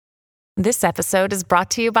This episode is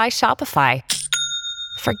brought to you by Shopify.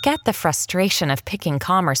 Forget the frustration of picking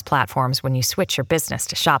commerce platforms when you switch your business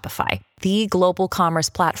to Shopify, the global commerce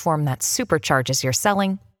platform that supercharges your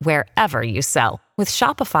selling wherever you sell. With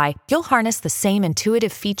Shopify, you'll harness the same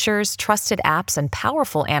intuitive features, trusted apps, and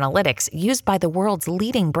powerful analytics used by the world's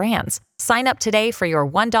leading brands. Sign up today for your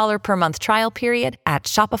 $1 per month trial period at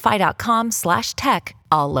shopify.com/tech,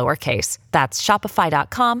 all lowercase. That's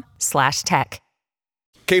shopify.com/tech.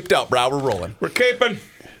 Caped out, bro. We're rolling. We're caping.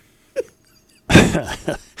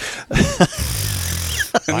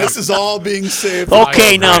 And this is all being saved.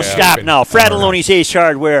 Okay, now stop now. Fratelloni's Ace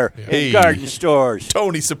Hardware, Hey. Garden Stores.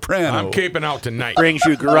 Tony Soprano. I'm caping out tonight. Brings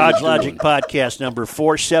you Garage Logic Podcast number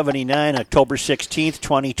 479, October 16th,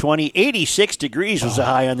 2020. 86 degrees was the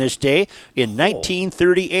high on this day in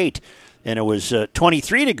 1938. And it was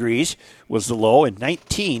 23 degrees was the low in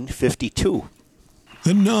 1952.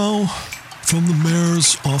 And now, from the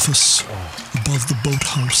mayor's office above the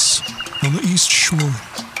boathouse on the east shore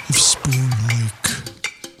of Spoon Lake,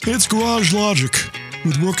 it's Garage Logic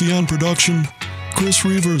with Rookie on production, Chris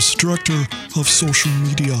Reavers, director of social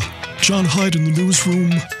media, John Hyde in the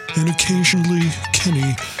newsroom, and occasionally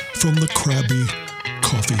Kenny from the Krabby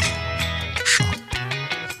Coffee Shop.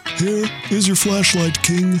 Here is your flashlight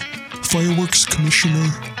king, fireworks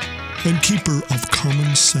commissioner, and keeper of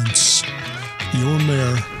common sense, your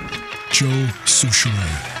mayor, Joe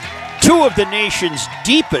Soucheray. Two of the nation's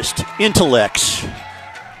deepest intellects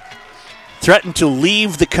threaten to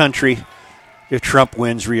leave the country if Trump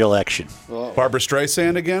wins re-election. Barbara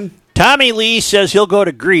Streisand again? Tommy Lee says he'll go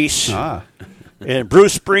to Greece, and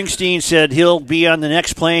Bruce Springsteen said he'll be on the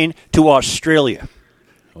next plane to Australia.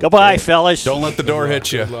 Goodbye, fellas. Don't let the door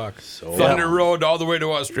hit you. Good luck. Thunder Road all the way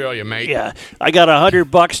to Australia, mate. Yeah, I got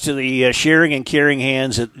 $100 to the sharing and caring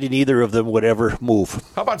hands that neither of them would ever move.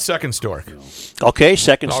 How about second stork? Okay,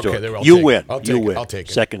 second Okay, stork. there, I'll You take it. win. I'll take You it. win. I'll take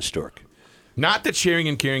it. Second stork. Not that sharing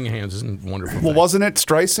and carrying hands isn't wonderful. Well, thing. wasn't it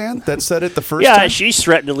Streisand that said it the first Yeah, time? she's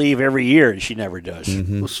threatened to leave every year, and she never does.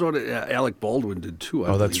 Well, so did Alec Baldwin did too.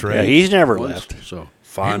 I that's believe. right. Yeah, he's never Once, left. So He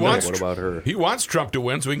Fonda. wants What about her? He wants Trump to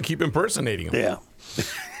win so he can keep impersonating him. Yeah.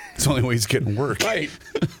 It's the only way he's getting work. Right.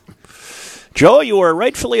 Joe, you are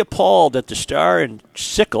rightfully appalled at the Star and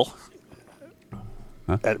Sickle.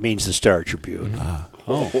 That means the Star Tribune.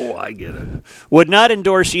 Oh, I get it. Would not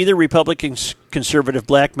endorse either Republican conservative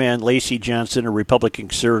black man Lacey Johnson or Republican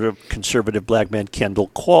conservative black man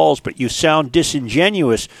Kendall Qualls, but you sound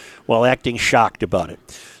disingenuous while acting shocked about it.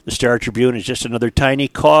 The Star Tribune is just another tiny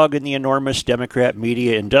cog in the enormous Democrat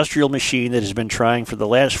media industrial machine that has been trying for the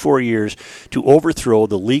last 4 years to overthrow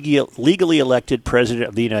the legally elected President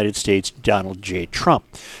of the United States, Donald J. Trump.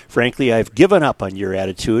 Frankly, I've given up on your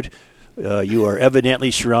attitude. You are evidently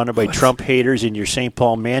surrounded by Trump haters in your St.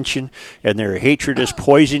 Paul mansion, and their hatred has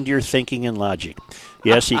poisoned your thinking and logic.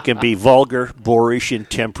 Yes, he can be vulgar, boorish,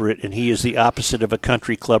 intemperate, and he is the opposite of a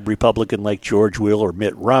country club Republican like George Will or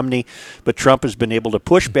Mitt Romney. But Trump has been able to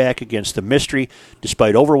push back against the mystery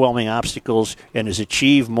despite overwhelming obstacles and has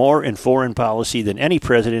achieved more in foreign policy than any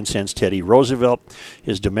president since Teddy Roosevelt.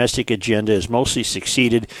 His domestic agenda has mostly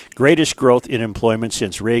succeeded. Greatest growth in employment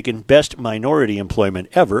since Reagan, best minority employment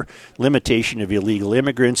ever, limitation of illegal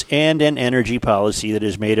immigrants, and an energy policy that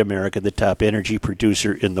has made America the top energy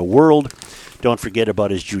producer in the world. Don't forget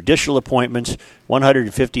about his judicial appointments,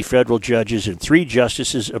 150 federal judges and 3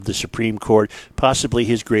 justices of the Supreme Court. Possibly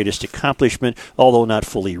his greatest accomplishment, although not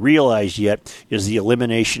fully realized yet, is the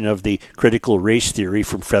elimination of the critical race theory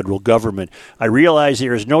from federal government. I realize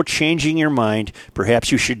there is no changing your mind.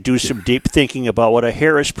 Perhaps you should do some deep thinking about what a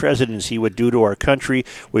Harris presidency would do to our country.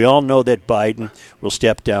 We all know that Biden will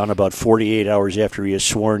step down about 48 hours after he is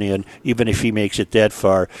sworn in, even if he makes it that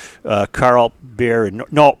far. Carl Baer,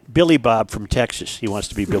 Billy Bob from Texas. He wants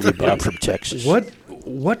to be Billy Bob from Texas.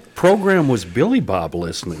 What program was Billy Bob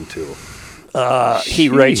listening to? He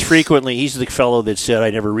writes frequently. He's the fellow that said I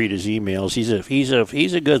never read his emails.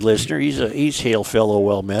 He's a good listener. He's hail fellow,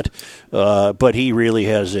 well met. But he really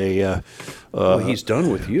has a. He's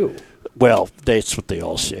done with you. Well, that's what they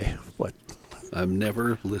all say. What? I'm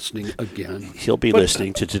never listening again. He'll be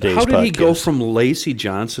listening to today's podcast. How did he go from Lacey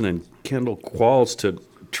Johnson and Kendall Qualls to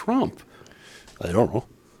Trump? I don't know.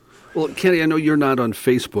 Well, Kenny, I know you're not on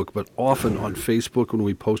Facebook, but often on Facebook when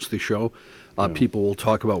we post the show, people will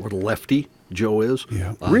talk about what a lefty Joe is.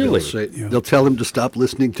 Yeah. Really? They'll tell him to stop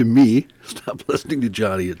listening to me, stop listening to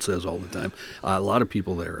Johnny, it says all the time. A lot of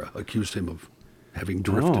people there accused him of having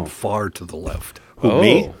drifted far to the left. Who,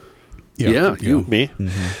 me? Yeah, you. Me?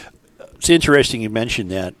 Mm-hmm. It's interesting you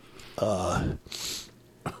mentioned that.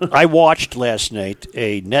 I watched last night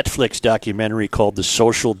a Netflix documentary called The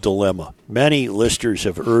Social Dilemma. Many listeners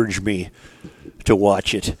have urged me to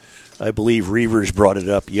watch it. I believe Reavers brought it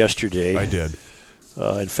up yesterday. I did.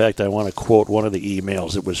 In fact, I want to quote one of the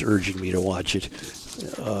emails that was urging me to watch it.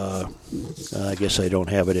 I guess I don't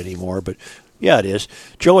have it anymore, but yeah, it is.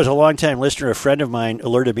 Joe is a longtime listener. A friend of mine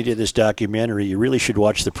alerted me to this documentary. You really should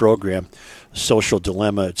watch the program, Social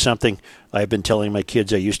Dilemma. It's something I've been telling my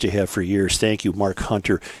kids I used to have for years. Thank you, Mark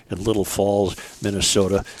Hunter in Little Falls,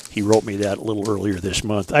 Minnesota. He wrote me that a little earlier this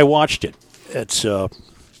month. I watched it. It's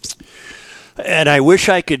and I wish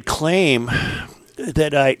I could claim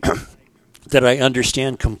that I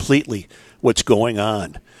understand completely what's going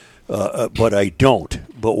on, but I don't.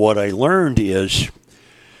 But what I learned is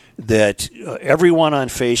that everyone on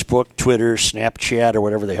Facebook, Twitter, Snapchat, or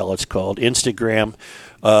whatever the hell it's called, Instagram,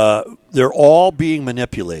 they're all being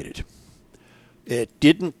manipulated. It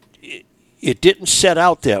didn't set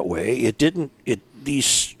out that way.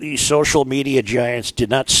 These social media giants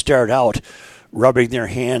did not start out rubbing their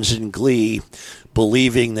hands in glee,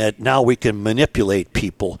 believing that now we can manipulate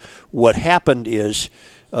people. What happened is,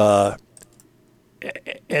 as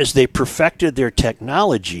they perfected their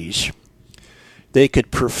technologies, they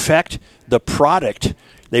could perfect the product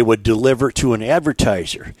they would deliver to an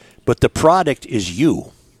advertiser. But the product is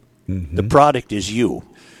you. Mm-hmm. The product is you.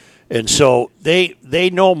 And so they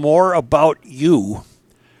know more about you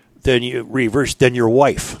than your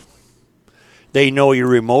wife. They know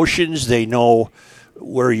your emotions. They know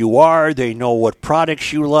where you are. They know what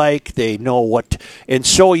products you like. They know what. And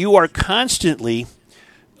so you are constantly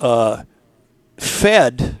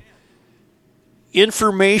fed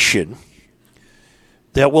information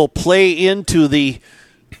that will play into the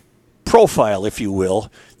profile, if you will,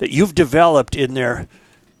 that you've developed in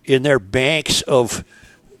their banks of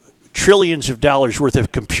trillions of dollars worth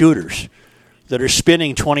of computers that are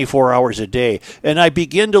spinning 24 hours a day. And I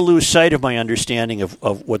begin to lose sight of my understanding of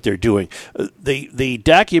what they're doing. The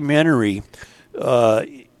documentary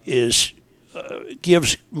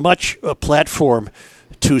gives much a platform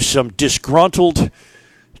to some disgruntled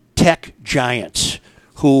tech giants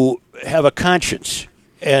who have a conscience,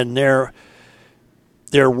 and they're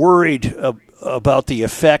worried about the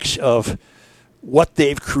effects of what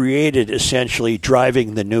they've created, essentially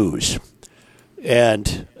driving the news.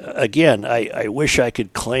 And again, I wish I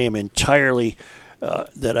could claim entirely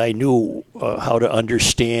that I knew how to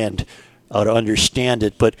understand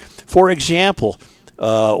it. But for example,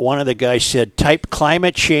 one of the guys said, "Type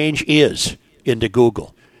climate change is into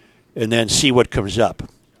Google, and then see what comes up."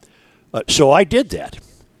 So I did that.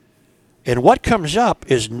 And what comes up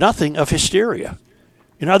is nothing of hysteria.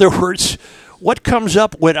 In other words, what comes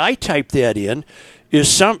up when I type that in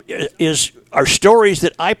are stories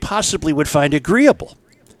that I possibly would find agreeable.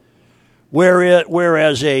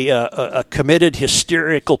 Whereas a committed,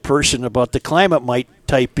 hysterical person about the climate might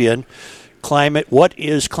type in what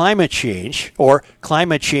is climate change, or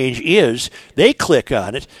climate change is, they click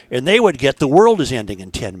on it, and they would get the world is ending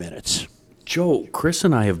in 10 minutes. Joe, Chris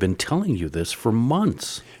and I have been telling you this for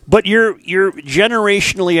months. But you're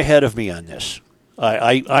generationally ahead of me on this.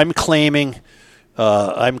 I'm claiming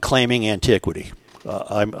antiquity.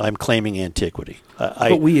 I'm claiming antiquity.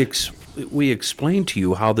 But we explained to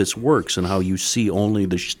you how this works and how you see only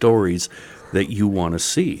the stories that you want to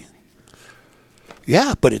see.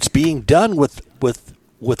 Yeah, but it's being done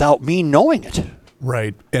without me knowing it.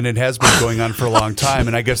 Right. And it has been going on for a long time.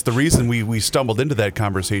 And I guess the reason we stumbled into that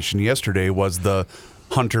conversation yesterday was the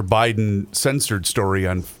Hunter Biden censored story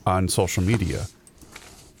on social media.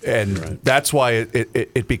 And that's why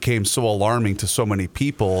it became so alarming to so many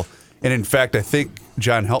people. And in fact, I think,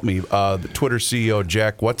 John, help me, the Twitter CEO,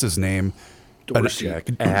 Jack, what's his name? Jack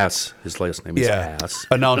Ass. His last name is Ass.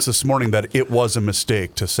 Announced this morning that it was a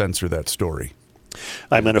mistake to censor that story.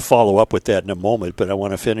 I'm going to follow up with that in a moment, but I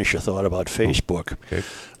want to finish a thought about Facebook. Okay.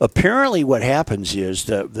 Apparently what happens is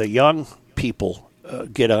the young people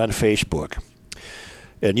get on Facebook,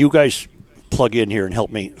 and you guys plug in here and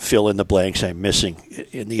help me fill in the blanks I'm missing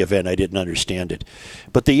in the event I didn't understand it.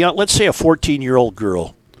 But let's say a 14-year-old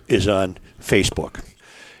girl is on Facebook,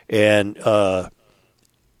 and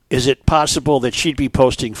is it possible that she'd be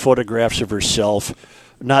posting photographs of herself,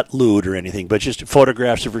 not lewd or anything, but just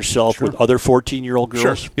photographs of herself with other 14-year-old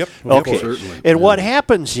girls? Sure. Yep. Okay. Certainly. And what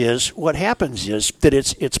happens is that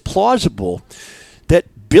it's plausible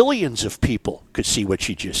that billions of people could see what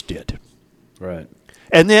she just did. Right.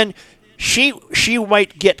 And then she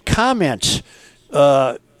might get comments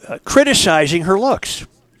criticizing her looks.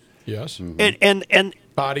 Yes. And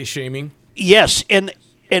Body shaming. yes, and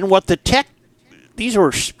what these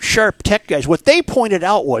were sharp tech guys, what they pointed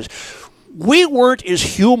out was, we weren't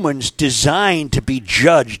as humans designed to be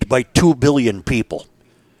judged by 2 billion people.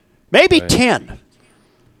 Maybe 10,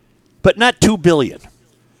 but not 2 billion.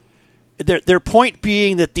 Their point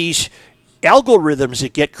being that these algorithms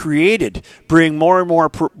that get created bring more and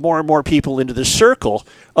more people into the circle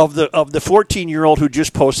of the 14-year-old who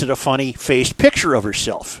just posted a funny-faced picture of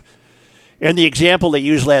herself. And the example they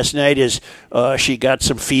used last night is she got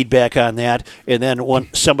some feedback on that, and then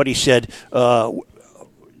somebody said,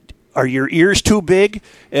 "Are your ears too big?"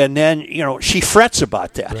 And then she frets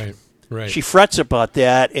about that. Right. She frets about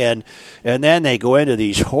that, and then they go into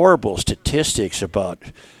these horrible statistics about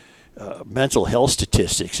mental health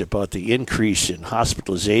statistics about the increase in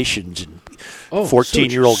hospitalizations and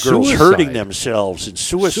 14-year-old girls suicide. hurting themselves and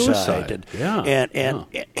suicide.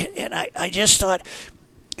 And I just thought,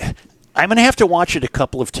 I'm going to have to watch it a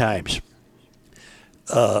couple of times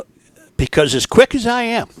because as quick as I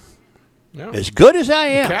am, as good as I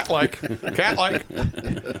am, Cat-like.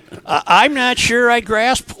 I'm not sure I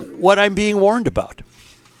grasp what I'm being warned about.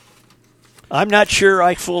 I'm not sure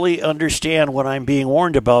I fully understand what I'm being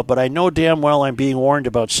warned about, but I know damn well I'm being warned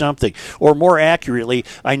about something. Or more accurately,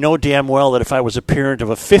 I know damn well that if I was a parent of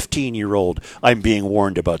a 15-year-old, I'm being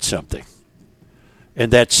warned about something.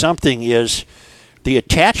 And that something is the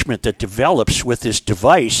attachment that develops with this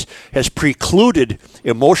device has precluded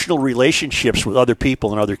emotional relationships with other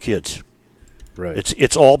people and other kids. Right.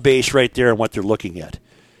 It's all based right there on what they're looking at.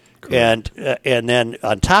 And then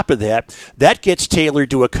on top of that, that gets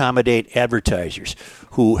tailored to accommodate advertisers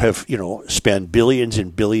who have spent billions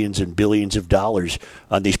and billions and billions of dollars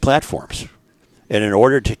on these platforms. And in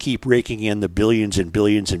order to keep raking in the billions and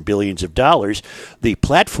billions and billions of dollars, the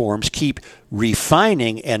platforms keep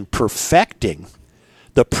refining and perfecting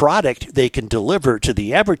the product they can deliver to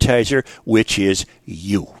the advertiser, which is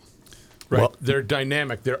you. Right. Well, they're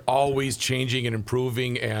dynamic. They're always changing and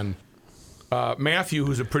improving. And Matthew,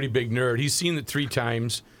 who's a pretty big nerd, he's seen it 3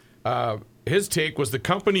 times. His take was the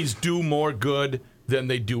companies do more good than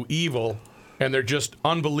they do evil, and they're just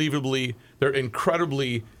they're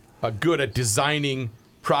incredibly good at designing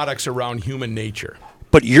products around human nature.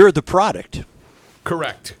 But you're the product.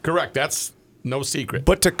 Correct. That's no secret.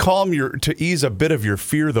 But to ease a bit of your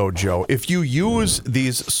fear, though, Joe, if you use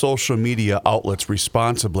these social media outlets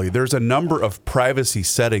responsibly, there's a number of privacy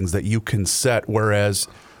settings that you can set, whereas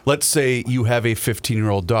let's say you have a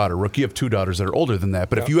 15-year-old daughter. Rook, you have 2 daughters that are older than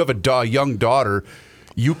that. But if you have a young daughter,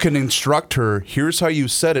 you can instruct her, here's how you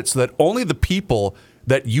set it so that only the people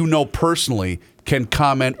that you know personally can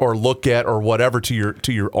comment or look at or whatever to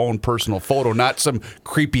your own personal photo, not some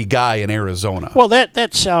creepy guy in Arizona. Well,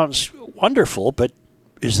 that sounds wonderful, but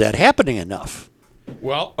is that happening enough?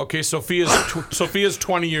 Well, okay, Sophia's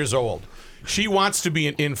 20 years old. She wants to be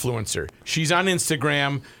an influencer. She's on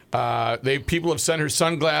Instagram. People have sent her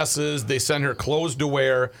sunglasses. They send her clothes to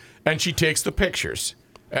wear, and she takes the pictures.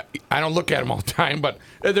 I don't look at them all the time, but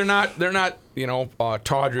they're not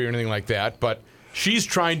tawdry or anything like that. But she's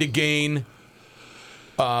trying to gain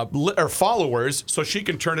or followers so she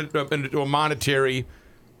can turn it into a monetary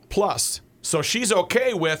plus. So she's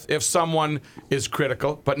okay with if someone is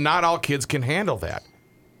critical, but not all kids can handle that.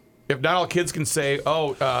 If not all kids can say,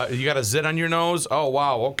 "Oh, you got a zit on your nose? Oh,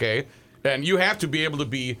 wow, okay." And you have to be able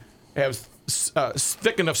to have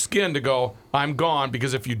thick enough skin to go, "I'm gone,"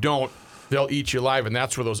 because if you don't, they'll eat you alive, and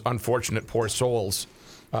that's where those unfortunate poor souls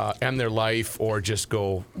end their life or just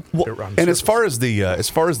go around. And as far as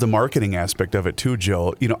the marketing aspect of it too,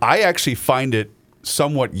 Joe, I actually find it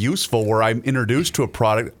somewhat useful where I'm introduced to a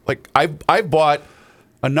product. Like I bought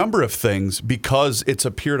a number of things because it's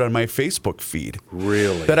appeared on my Facebook feed.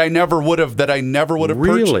 Really? That I never would have purchased.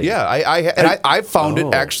 Really? Yeah, I found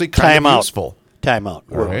it actually kind of useful. Time out.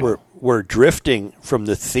 We're drifting from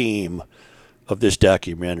the theme of this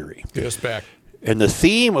documentary. Get us back. And the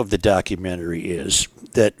theme of the documentary is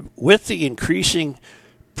that with the increasing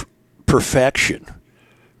perfection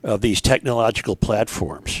of these technological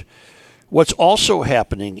platforms, what's also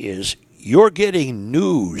happening is you're getting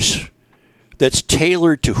news that's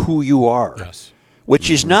tailored to who you are, which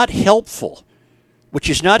is not helpful. Which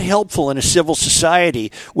is not helpful in a civil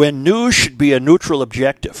society when news should be a neutral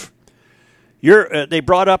objective. They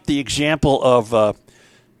brought up the example of,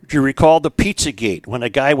 do you recall the Pizzagate, when a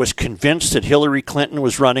guy was convinced that Hillary Clinton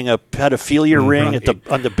was running a pedophilia ring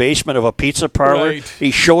on the basement of a pizza parlor? Right.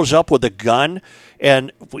 He shows up with a gun,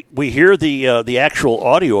 and we hear the actual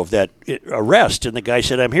audio of that arrest, and the guy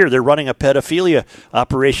said, "I'm here. They're running a pedophilia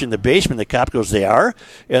operation in the basement." The cop goes, "They are?"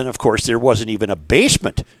 And, of course, there wasn't even a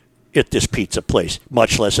basement at this pizza place,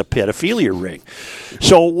 much less a pedophilia ring.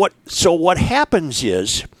 So what happens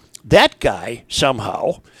is that guy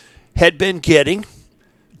somehow had been getting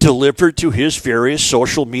delivered to his various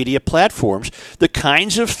social media platforms the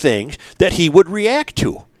kinds of things that he would react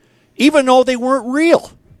to, even though they weren't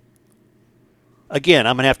real. Again,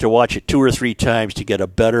 I'm going to have to watch it 2 or 3 times to get a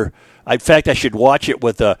better. In fact, I should watch it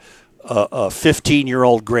with a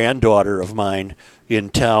 15-year-old granddaughter of mine in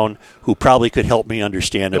town who probably could help me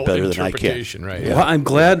understand it better than I can. Interpretation, right? Well, I'm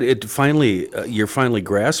glad you're finally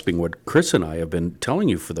grasping what Chris and I have been telling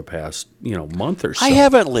you for the past, month or so. I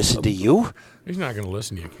haven't listened to you. He's not going to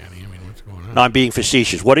listen to you, Kenny. I mean, what's going on? No, I'm being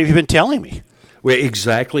facetious. What have you been telling me? Well,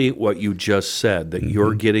 exactly what you just said, that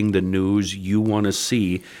you're getting the news you want to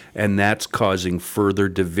see, and that's causing further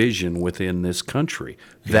division within this country.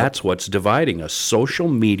 That's what's dividing us. Social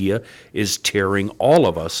media is tearing all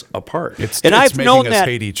of us apart. It's I've making known us that.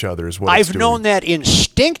 hate each other. Is what I've known that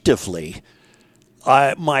instinctively.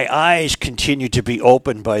 My eyes continue to be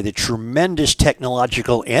opened by the tremendous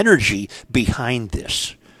technological energy behind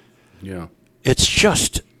this. Yeah. It's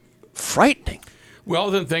just frightening.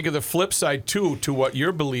 Well, then think of the flip side, too, to what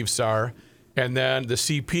your beliefs are. And then the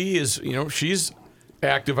CP is, she's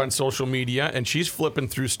active on social media, and she's flipping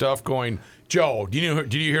through stuff going, Joe,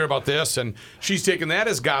 did you hear about this? And she's taking that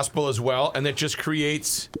as gospel as well, and it just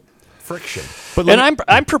creates friction. And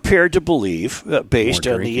I'm prepared to believe, based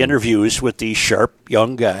on the interviews with these sharp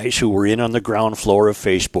young guys who were in on the ground floor of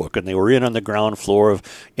Facebook, and they were in on the ground floor of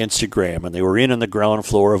Instagram, and they were in on the ground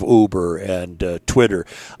floor of Uber and Twitter.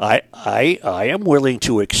 I am willing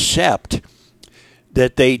to accept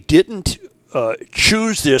that they didn't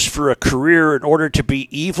choose this for a career in order to be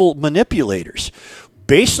evil manipulators.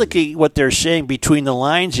 Basically, what they're saying between the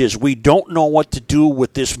lines is we don't know what to do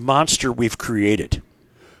with this monster we've created.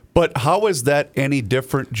 But how is that any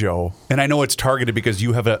different, Joe? And I know it's targeted because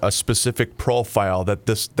you have a specific profile that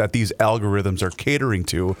these algorithms are catering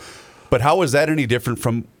to. But how is that any different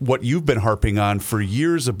from what you've been harping on for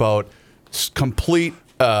years about complete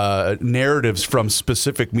narratives from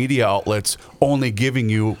specific media outlets only giving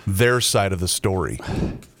you their side of the story?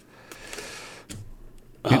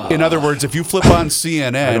 In other words, if you flip on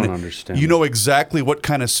CNN, I don't understand. You know exactly what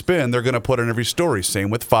kind of spin they're going to put on every story.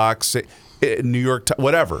 Same with Fox, New York,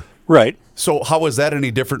 whatever. Right. So how is that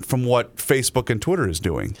any different from what Facebook and Twitter is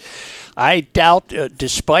doing? I doubt,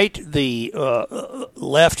 despite the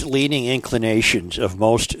left-leaning inclinations of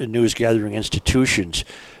most news-gathering institutions,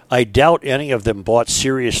 I doubt any of them bought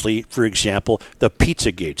seriously, for example, the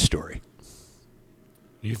Pizzagate story.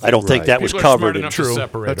 I don't think that was People are smart covered. enough to True.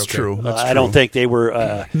 separate, That's okay. true. That's I don't think they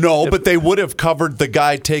were. No, but they would have covered the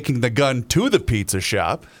guy taking the gun to the pizza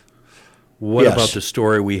shop. What Yes. about the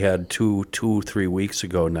story we had 3 weeks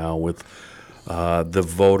ago now with the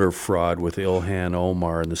voter fraud with Ilhan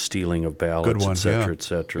Omar and the stealing of ballots, Good one, et cetera, yeah. et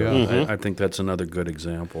cetera? Yeah. I think that's another good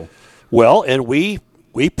example. Well, and we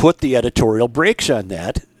put the editorial brakes on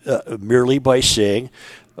that merely by saying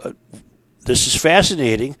this is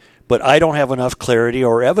fascinating, but I don't have enough clarity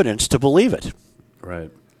or evidence to believe it. Right.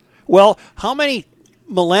 Well, how many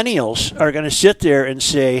millennials are going to sit there and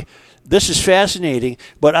say, "This is fascinating,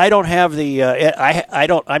 but I don't have the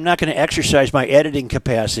I'm not going to exercise my editing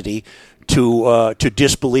capacity to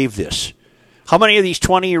disbelieve this." How many of these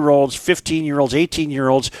 20-year-olds, 15-year-olds,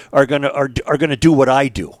 18-year-olds are going to do what I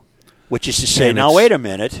do, which is to say, And "Now it's- wait a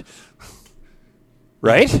minute."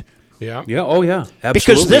 Right? Yeah. Yeah. Oh, yeah. Absolutely.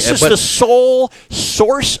 Because this is But- the sole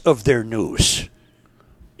source of their news,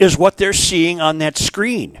 is what they're seeing on that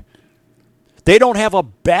screen. They don't have a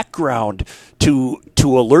background to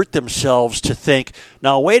alert themselves to think,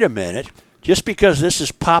 now, wait a minute, just because this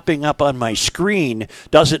is popping up on my screen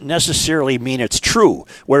doesn't necessarily mean it's true.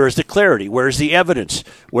 Where is the clarity? Where is the evidence?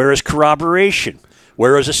 Where is corroboration?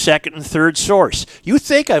 Where is a second and third source? You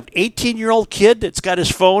think an 18-year-old kid that's got his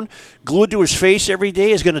phone glued to his face every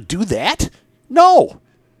day is going to do that? No.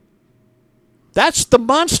 That's the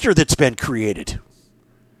monster that's been created.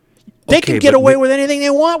 They Okay, can get but away with anything they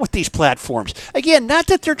want with these platforms. Again, not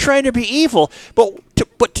that they're trying to be evil, but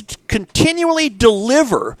to continually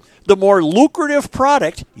deliver the more lucrative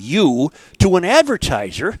product, you, to an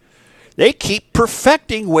advertiser, they keep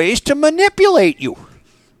perfecting ways to manipulate you.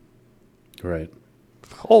 Right.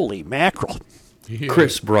 Holy mackerel.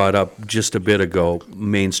 Chris brought up just a bit ago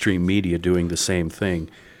mainstream media doing the same thing,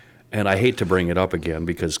 and I hate to bring it up again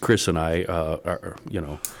because Chris and I,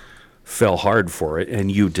 fell hard for it,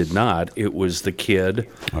 and you did not. It was the kid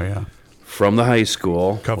Oh, yeah. from the high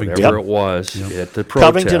school, Covington. whatever Yep. it was, at the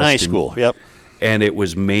protest. Covington High School, yep. And it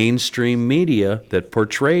was mainstream media that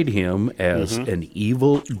portrayed him as an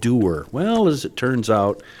evil doer. Well, as it turns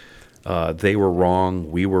out, they were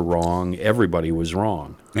wrong, we were wrong, everybody was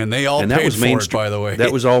wrong. And they all And that paid was for it, mainstream, by the way.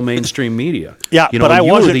 That was all mainstream media. Yeah, you know, but I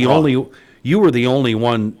you wasn't were the wrong. only. You were the only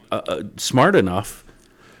one smart enough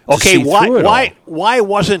to Okay, see through it all.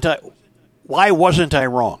 why wasn't I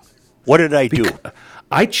wrong? What did I do?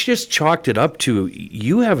 I just chalked it up to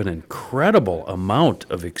you have an incredible amount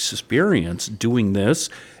of experience doing this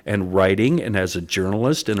and writing and as a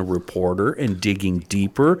journalist and a reporter and digging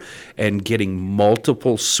deeper and getting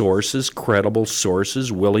multiple sources, credible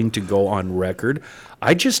sources, willing to go on record.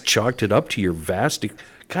 I just chalked it up to your vast.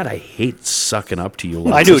 God, I hate sucking up to you.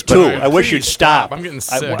 I do Alexis, but- too. I wish you'd stop. I'm getting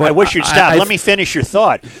sick. I wish you'd stop. I- Let me finish your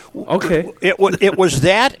thought. Okay. It was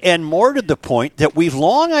that, and more to the point, that we've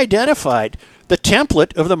long identified the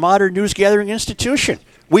template of the modern news gathering institution.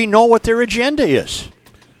 We know what their agenda is.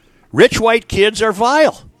 Rich white kids are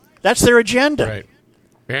vile. That's their agenda. Right.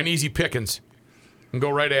 And easy pickings. And go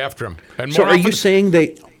right after them. And So more are you often-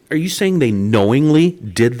 saying they knowingly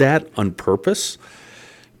did that on purpose?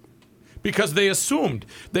 because they assumed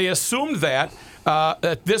that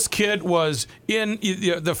that this kid was in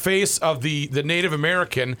the face of the Native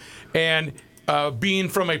American and being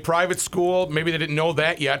from a private school. Maybe they didn't know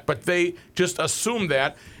that yet, but they just assumed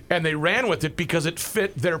that, and they ran with it because it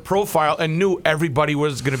fit their profile and knew everybody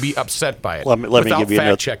was going to be upset by it. Let me without give you fact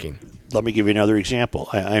another checking. Let me give you another example.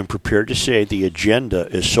 I am prepared to say the agenda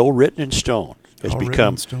is so written in stone, has How written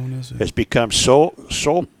become in stone is it? has become so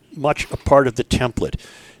much a part of the template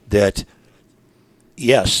that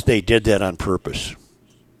yes, they did that on purpose.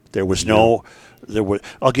 There was no. There was.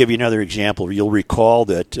 I'll give you another example. You'll recall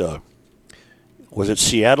that. Was it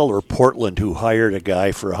Seattle or Portland who hired a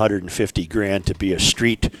guy for $150,000 to be a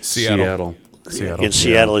street Seattle. in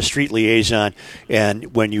Seattle, a street liaison?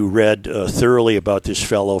 And when you read thoroughly about this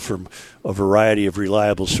fellow from a variety of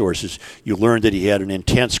reliable sources, you learned that he had an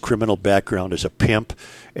intense criminal background as a pimp,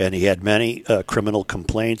 and he had many criminal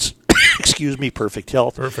complaints. Excuse me, perfect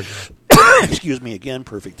health. Perfect. Excuse me again,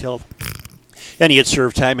 perfect health. And he had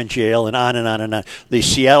served time in jail, and on and on and on. The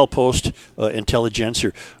Seattle Post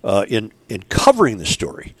Intelligencer, in covering the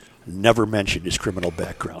story, never mentioned his criminal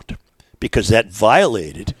background because that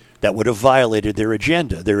would have violated their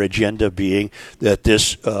agenda. Their agenda being that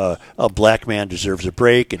this a black man deserves a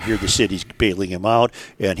break, and here the city's bailing him out,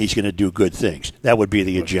 and he's going to do good things. That would be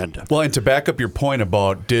the agenda. Well, and to back up your point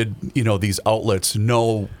about did these outlets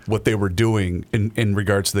know what they were doing in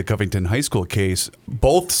regards to the Covington High School case,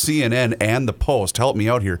 both CNN and the Post, help me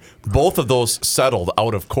out here, both of those settled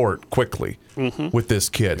out of court quickly with this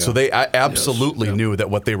kid. So they absolutely knew that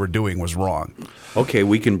what they were doing was wrong. Okay,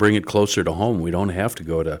 we can bring it closer to home. We don't have to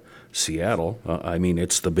go to Seattle. I mean,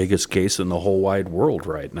 it's the biggest case in the whole wide world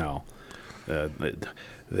right now.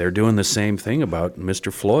 They're doing the same thing about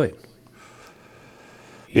Mr. Floyd.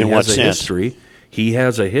 In what sense? He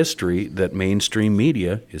has a history that mainstream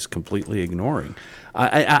media is completely ignoring.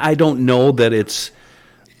 I don't know that it's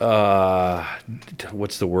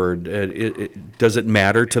what's the word? Does it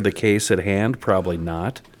matter to the case at hand? Probably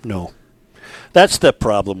not. No. That's the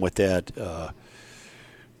problem with that.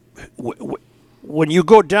 When you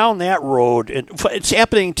go down that road, it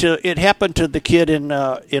happened to the kid in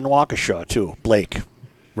Waukesha too, Blake.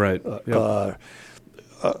 Right.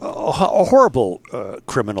 A horrible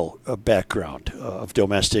criminal background of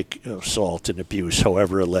domestic assault and abuse,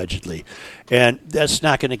 however allegedly, and that's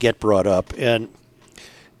not going to get brought up. And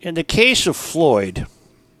in the case of Floyd,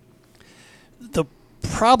 the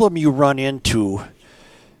problem you run into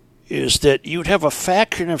is that you'd have a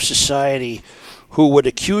faction of society who would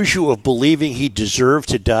accuse you of believing he deserved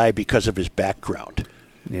to die because of his background.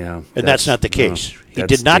 Yeah. And that's not the case. He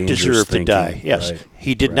that's did not dangerous deserve to thinking. die. Yes, Right.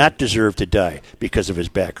 he did not deserve to die because of his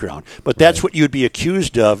background. But that's what you'd be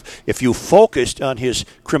accused of if you focused on his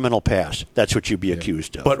criminal past. That's what you'd be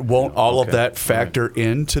accused of. But won't all of Okay. that factor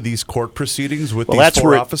into these court proceedings with Well, these that's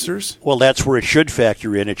four where officers? Well, that's where it should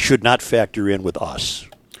factor in. It should not factor in with us.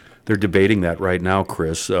 They're debating that right now,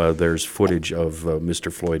 Chris. There's footage of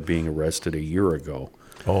Mr. Floyd being arrested a year ago.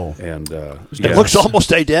 Oh. And It yeah. looks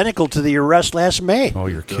almost identical to the arrest last May. Oh,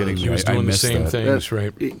 you're kidding me. He was I doing the missed same that. things,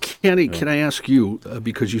 right? Kenny, can I ask you,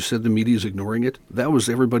 because you said the media's ignoring it, that was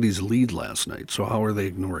everybody's lead last night, so how are they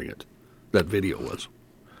ignoring it? That video was.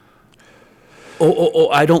 Oh,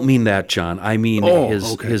 I don't mean that, John. I mean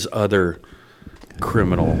okay. his other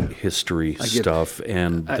criminal history get- stuff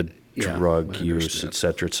and the yeah, drug I use, understand. et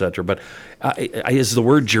cetera, et cetera. But is the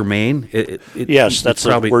word germane? Yes, that's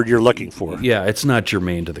probably the word you're looking for. Yeah, it's not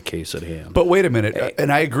germane to the case at hand. But wait a minute,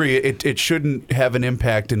 and I agree. It shouldn't have an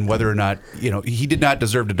impact in whether or not he did not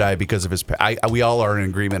deserve to die because of his. We all are in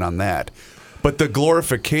agreement on that. But the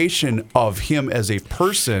glorification of him as a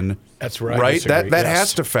person, That's where I right? disagree. That Yes.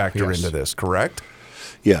 has to factor Yes. into this, correct?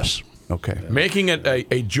 Yes. Okay. Making it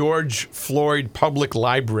a George Floyd public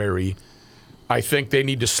library, I think they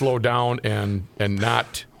need to slow down and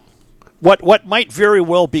not what might very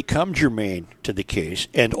well become germane to the case,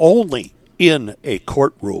 and only in a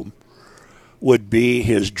courtroom, would be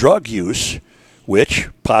his drug use, which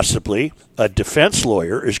possibly a defense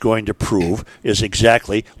lawyer is going to prove is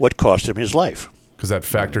exactly what cost him his life. Because that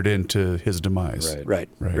factored into his demise. Right.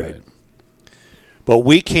 But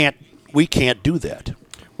we can't do that.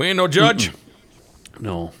 We ain't no judge.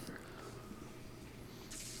 No.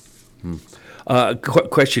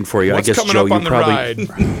 Question for you. What's I guess, coming Joe, up on the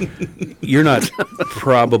ride? you're not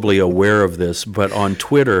probably aware of this, but on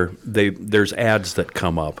Twitter, there's ads that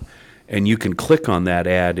come up, and you can click on that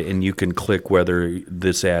ad, and you can click whether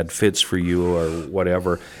this ad fits for you or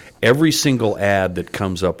whatever. Every single ad that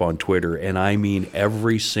comes up on Twitter, and I mean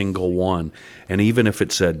every single one, and even if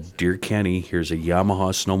it said, "Dear Kenny, here's a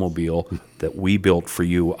Yamaha snowmobile that we built for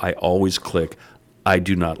you," I always click, "I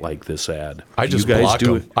do not like this ad." I just you guys blocked do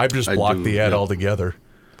them. it? I've just blocked the ad altogether.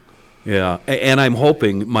 Yeah, and I'm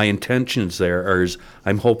hoping my intentions there are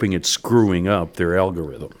I'm hoping it's screwing up their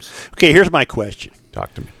algorithms. Okay, here's my question.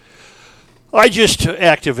 Talk to me. I just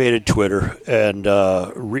activated Twitter, and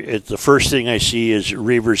the first thing I see is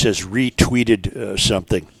Reavers has retweeted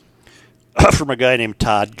something from a guy named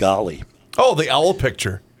Todd Golly. Oh, the owl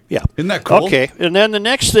picture. Yeah. Isn't that cool? Okay, and then the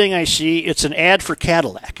next thing I see, it's an ad for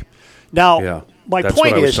Cadillac. Now, Yeah, my that's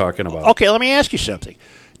point what I was is, talking about. Okay, let me ask you something.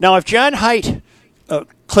 Now, if John Haidt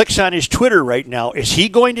clicks on his Twitter right now, is he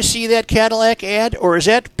going to see that Cadillac ad, or is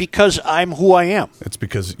that because I'm who I am? It's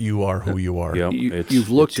because you are who you are. Yep, You've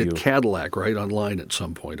looked it's at you. Cadillac, right, online at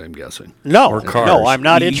some point, I'm guessing. No, Or cars. no, I'm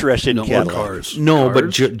not E- interested No, in or Cadillac. cars. No,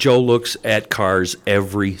 but Cars? Joe looks at cars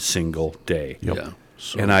every single day. Yeah.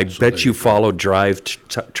 So- And I so bet there you go. follow Drive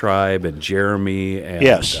Tribe and Jeremy. And,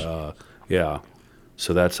 Yes. Yeah.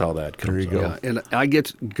 So that's how that comes up. Yeah, and I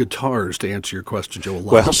get guitars to answer your question, Joe. A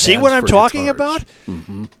lot Well, of see ads what I'm for talking guitars.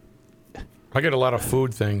 about? I get a lot of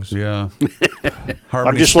food things. Yeah.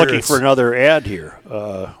 I'm just looking for another ad here.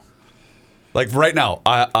 Like right now,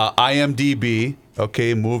 IMDb,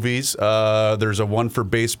 okay, movies. There's a one for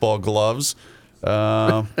baseball gloves.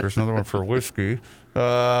 There's another one for whiskey.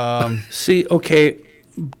 See, okay,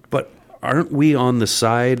 but aren't we on the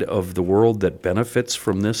side of the world that benefits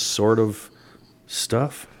from this sort of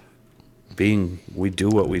stuff? Being we do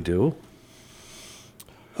what we do?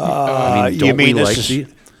 I mean, You don't mean we this like is the-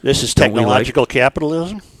 this is don't we like- technological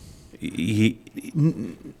capitalism?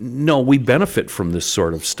 No, we benefit from this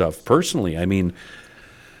sort of stuff personally. I mean,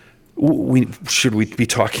 should we be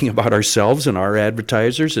talking about ourselves and our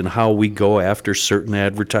advertisers and how we go after certain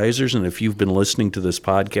advertisers? And if you've been listening to this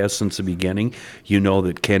podcast since the beginning, you know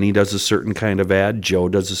that Kenny does a certain kind of ad, Joe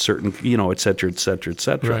does a certain, et cetera, et cetera, et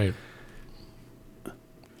cetera. Right.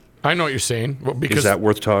 I know what you're saying. Well, because Is that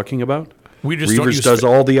worth talking about? we just don't Reavers use does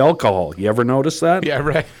all the alcohol. You ever notice that? Yeah,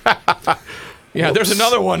 right. Yeah, there's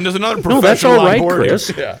another one. There's another No, that's professional all right, on board Chris.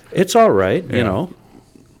 here. Yeah. It's all right, you know.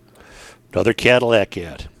 Another Cadillac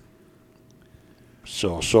ad.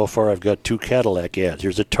 So far I've got 2 Cadillac ads.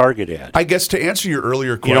 There's a Target ad. I guess to answer your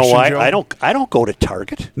earlier You question, know why? Joe, I don't go to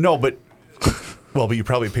Target. No, but but you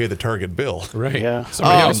probably pay the Target bill. Right. Yeah.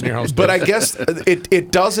 Somebody else in your house. But does. I guess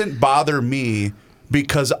it doesn't bother me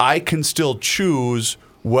because I can still choose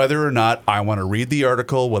whether or not I want to read the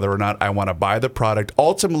article, whether or not I want to buy the product.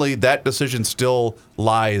 Ultimately, that decision still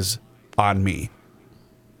lies on me.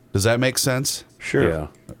 Does that make sense? Sure.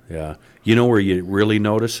 Yeah. You know where you really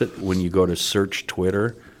notice it? When you go to search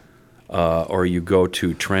Twitter or you go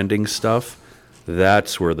to trending stuff.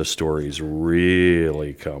 That's where the stories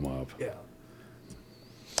really come up. Yeah.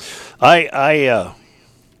 I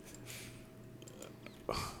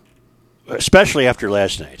especially after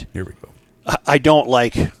last night. Here we go. I don't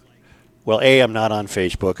like. Well, I'm not on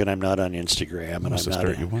Facebook and I'm not on Instagram and Must I'm have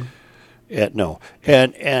not. started you one? No,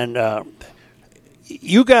 and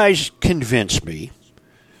you guys convinced me,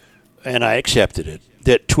 and I accepted it,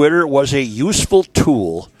 that Twitter was a useful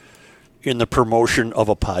tool in the promotion of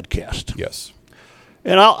a podcast. Yes.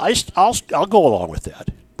 And I'll go along with that.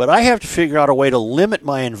 But I have to figure out a way to limit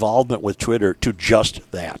my involvement with Twitter to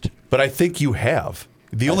just that. But I think you have.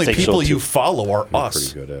 The only think so, people too. you follow are You're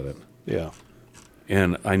us. pretty good at it. Yeah.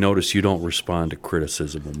 And I notice you don't respond to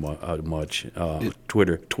criticism much,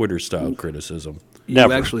 Twitter style criticism.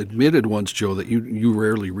 Never. You actually admitted once, Joe, that you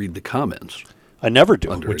rarely read the comments. I never do.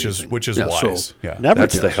 Which is Yeah, wise. so- Yeah. Never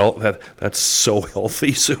That's do. the health. That's so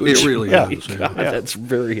healthy. So It really Yeah. is. God, that's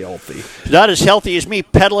very healthy. Not as healthy as me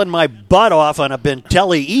pedaling my butt off on a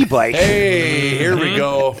Bentelli e-bike. Hey, here we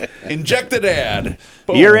go. Injected ad.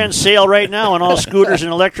 Boom. Year-end sale right now on all scooters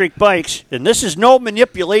and electric bikes. And this is no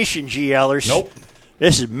manipulation, GLers. Nope.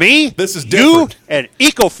 This is me. This is you different. and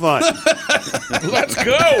EcoFun. Let's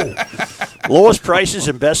go. Lowest prices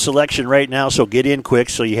and best selection right now, so get in quick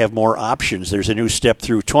so you have more options. There's a new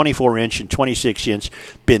step-through 24-inch and 26-inch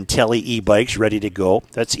Bintelli e-bikes ready to go.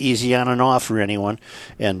 That's easy on and off for anyone.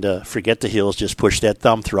 And forget the hills, just push that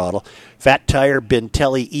thumb throttle. Fat tire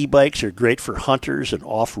Bintelli e-bikes are great for hunters and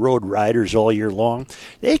off-road riders all year long.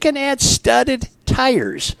 They can add studded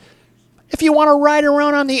tires if you want to ride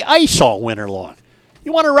around on the ice all winter long.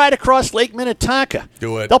 You want to ride across Lake Minnetonka.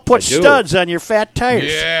 Do it. They'll put I do. studs on your fat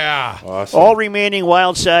tires. Yeah. Awesome. All remaining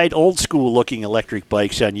Wildside old school looking electric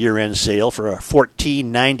bikes on year-end sale for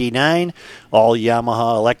 $14.99. All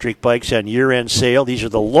Yamaha electric bikes on year-end sale. These are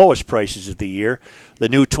the lowest prices of the year. The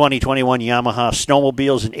new 2021 Yamaha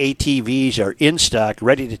snowmobiles and ATVs are in stock,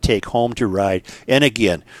 ready to take home to ride. And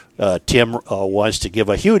again, Tim wants to give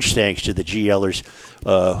a huge thanks to the GLers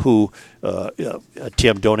who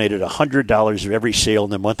Tim donated $100 of every sale in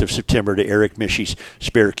the month of September to Eric Mischie's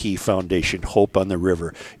Spare Key Foundation, Hope on the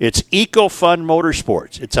River. It's EcoFun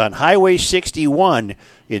Motorsports. It's on Highway 61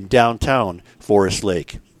 in downtown Forest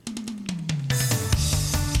Lake.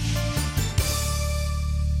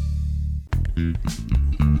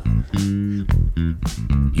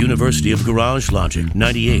 University of Garage Logic,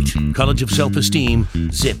 98. College of Self-Esteem,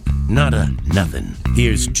 zip, nada, nothing.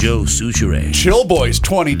 Here's Joe Souchere. Chill Boys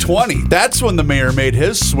 2020. That's when the mayor made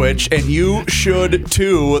his switch, and you should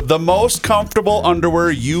too. The most comfortable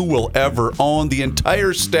underwear you will ever own. The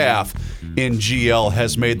entire staff in GL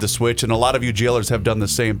has made the switch, and a lot of you GLers have done the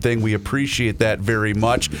same thing. We appreciate that very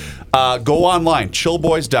much. Go online,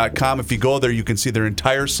 chillboys.com. If you go there, you can see their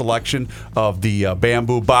entire selection of the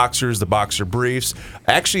bamboo boxers, the boxer briefs.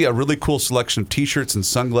 Actually, a really cool selection of T-shirts and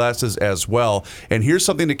sunglasses as well. And here's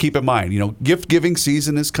something to keep in mind. You know, gift giving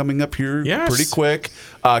season is coming up here pretty quick.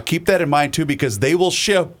 Keep that in mind too, because they will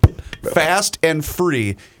ship fast and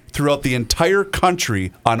free throughout the entire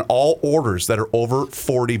country on all orders that are over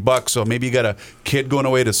 $40. So maybe you got a kid going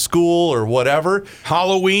away to school or whatever.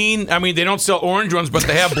 Halloween. I mean, they don't sell orange ones, but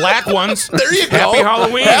they have black ones. There you go. Happy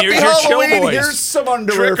Halloween. Happy Here's Halloween. your Chill Boys. Here's some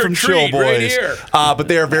underwear Trick or from treat Chill Boys. right here. But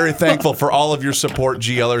they are very thankful for all of your support,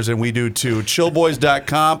 GLers, and we do too.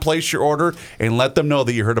 Chillboys.com. Place your order and let them know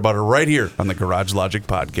that you heard about it right here on the Garage Logic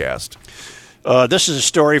podcast. This is a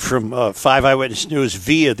story from 5 Eyewitness News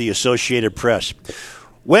via the Associated Press.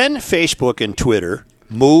 When Facebook and Twitter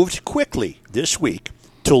moved quickly this week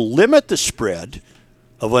to limit the spread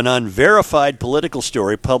of an unverified political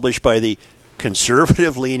story published by the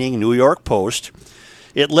conservative-leaning New York Post,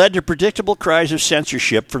 it led to predictable cries of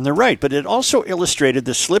censorship from the right, but it also illustrated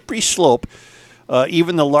the slippery slope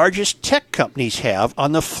even the largest tech companies have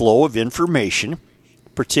on the flow of information,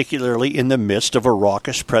 particularly in the midst of a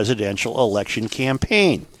raucous presidential election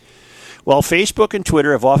campaign. While Facebook and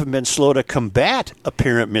Twitter have often been slow to combat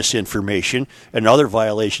apparent misinformation and other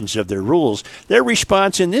violations of their rules, their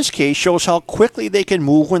response in this case shows how quickly they can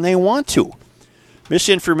move when they want to.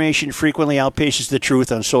 Misinformation frequently outpaces the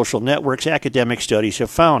truth on social networks, academic studies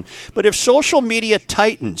have found. But if social media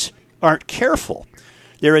titans aren't careful,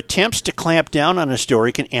 their attempts to clamp down on a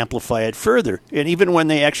story can amplify it further. And even when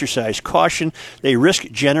they exercise caution, they risk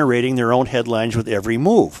generating their own headlines with every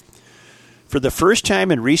move. For the first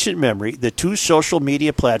time in recent memory, the two social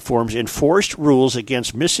media platforms enforced rules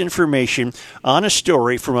against misinformation on a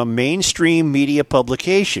story from a mainstream media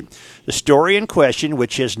publication. The story in question,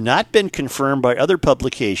 which has not been confirmed by other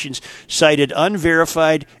publications, cited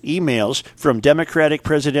unverified emails from Democratic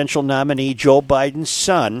presidential nominee Joe Biden's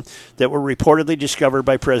son that were reportedly discovered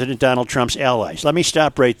by President Donald Trump's allies. Let me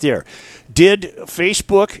stop right there. Did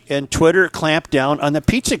Facebook and Twitter clamp down on the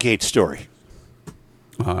Pizzagate story?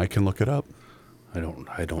 I can look it up.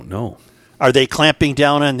 I don't know. Are they clamping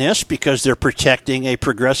down on this because they're protecting a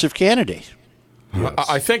progressive candidate? Yes.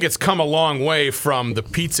 I think it's come a long way from the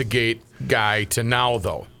Pizzagate guy to now,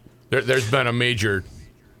 though. There's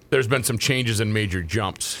been some changes and major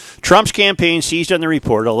jumps. Trump's campaign seized on the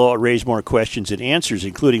report, although it raised more questions than answers,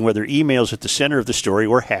 including whether emails at the center of the story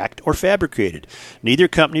were hacked or fabricated. Neither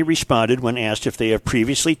company responded when asked if they have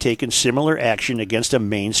previously taken similar action against a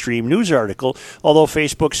mainstream news article, although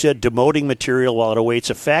Facebook said demoting material while it awaits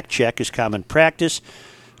a fact check is common practice.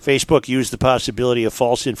 Facebook used the possibility of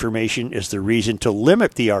false information as the reason to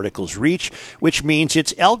limit the article's reach, which means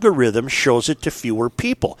its algorithm shows it to fewer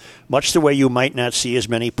people, much the way you might not see as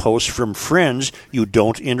many posts from friends you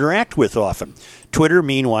don't interact with often. Twitter,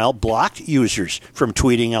 meanwhile, blocked users from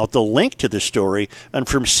tweeting out the link to the story and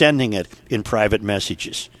from sending it in private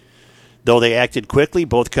messages. Though they acted quickly,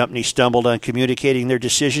 both companies stumbled on communicating their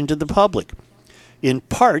decision to the public. In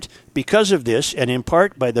part because of this, and in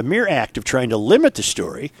part by the mere act of trying to limit the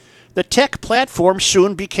story, The tech platform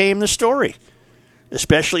soon became the story,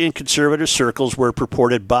 especially in conservative circles where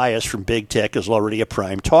purported bias from big tech is already a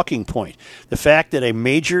prime talking point. The fact that a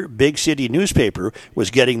major big city newspaper was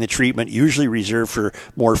getting the treatment usually reserved for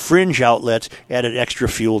more fringe outlets added extra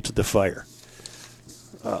fuel to the fire.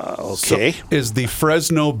 Okay. So is the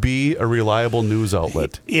Fresno Bee a reliable news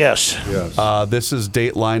outlet? Yes. This is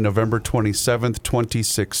Dateline November 27th,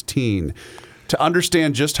 2016. To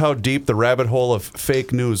understand just how deep the rabbit hole of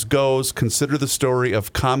fake news goes, consider the story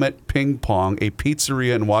of Comet Ping Pong, a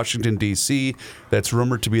pizzeria in Washington, D.C. that's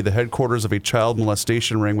rumored to be the headquarters of a child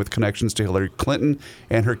molestation ring with connections to Hillary Clinton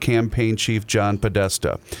and her campaign chief, John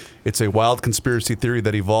Podesta. It's a wild conspiracy theory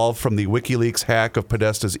that evolved from the WikiLeaks hack of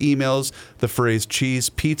Podesta's emails, the phrase cheese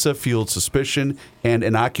pizza fueled suspicion, and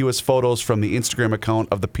innocuous photos from the Instagram account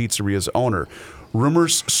of the pizzeria's owner.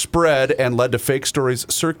 Rumors spread and led to fake stories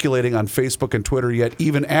circulating on Facebook and Twitter, yet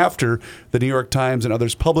even after the New York Times and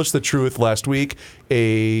others published the truth last week,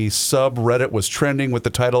 a subreddit was trending with the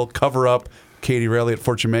title Cover Up. Katie Raleigh at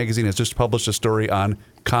Fortune Magazine has just published a story on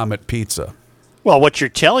Comet Pizza. Well, what you're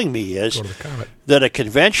telling me is that a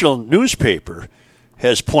conventional newspaper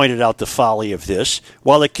has pointed out the folly of this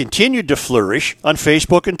while it continued to flourish on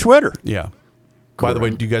Facebook and Twitter. Yeah. By the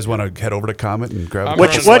way, do you guys want to head over to Comet and grab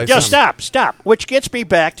Stop. Which gets me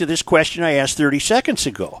back to this question I asked 30 seconds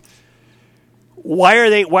ago. Why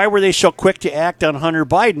were they so quick to act on Hunter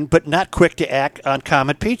Biden but not quick to act on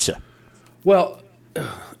Comet Pizza? Well,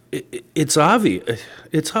 it's obvious.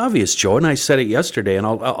 It's obvious, Joe, and I said it yesterday, and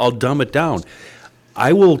I'll dumb it down.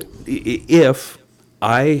 I will, if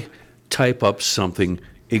I type up something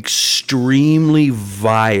extremely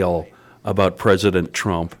vile about President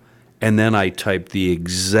Trump, and then I type the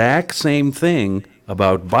exact same thing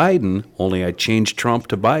about Biden, only I changed Trump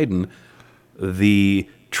to Biden, the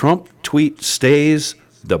Trump tweet stays,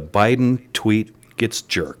 the Biden tweet gets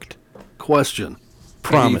jerked. Question.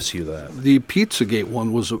 Promise you that. The Pizzagate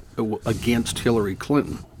one was against Hillary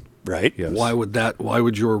Clinton. Right? Yes. Why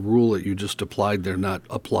would your rule that you just applied there not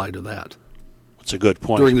apply to that? That's a good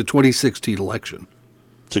point. During the 2016 election.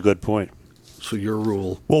 It's a good point. So your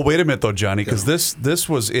rule. Well, wait a minute though, Johnny, because this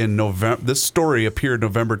was in November. This story appeared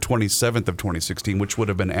November 27th of 2016, which would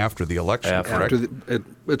have been after the election. Correct?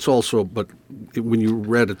 It's also, but when you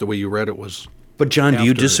read it, the way you read it was. But John, do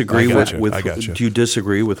you disagree with do you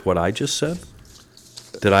disagree with what I just said?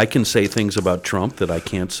 That I can say things about Trump that I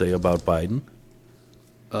can't say about Biden?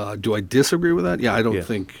 Do I disagree with that? Yeah, I don't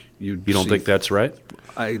think you. You don't think that's right?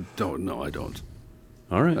 I don't know. I don't.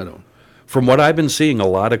 All right. I don't. From what I've been seeing, a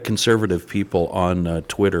lot of conservative people on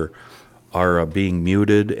Twitter are being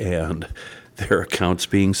muted and their accounts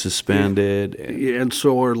being suspended. Yeah, and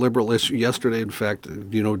so are liberals. Yesterday, in fact,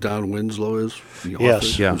 do you know who Don Winslow is? The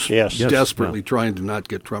author, Yes. Desperately trying to not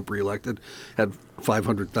get Trump reelected, had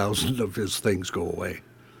 500,000 of his things go away.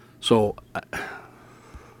 So,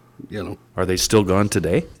 Are they still gone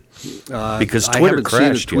today? Because I Twitter haven't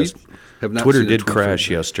crashed. seen a tweet. Have not Twitter seen a did tweet crash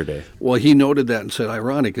from him. yesterday. Well, he noted that and said,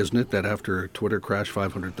 ironic, isn't it, that after Twitter crashed,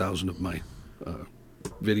 500,000 of my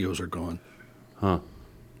videos are gone. Huh.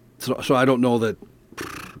 So I don't know that.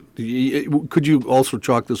 Could you also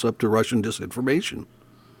chalk this up to Russian disinformation?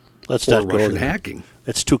 Let's or not go Russian there. hacking?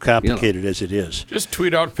 It's too complicated as it is. Just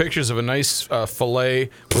tweet out pictures of a nice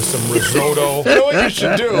filet with some risotto. That's what you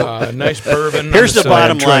should do. Nice bourbon. Here's the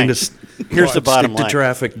bottom Trying line. to Here's the bottom stick to line.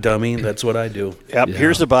 traffic, dummy. That's what I do. Yep. Yeah.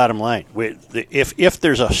 Here's the bottom line. If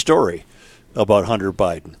there's a story about Hunter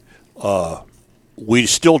Biden, we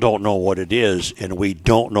still don't know what it is, and we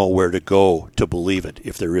don't know where to go to believe it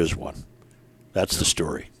if there is one. That's the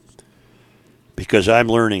story. Because I'm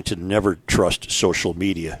learning to never trust social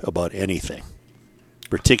media about anything,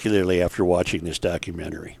 particularly after watching this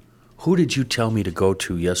documentary. Who did you tell me to go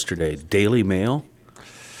to yesterday? Daily Mail?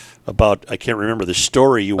 About, I can't remember the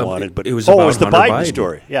story you wanted, but it was it about was the Hunter Biden Biden.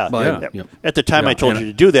 story. Yeah. Biden, Yeah. yep. At the time Yeah, I told and-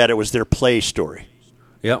 you to do that, it was their play story.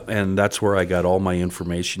 Yep, and that's where I got all my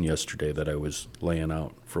information yesterday that I was laying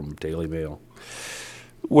out from Daily Mail.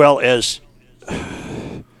 Well, as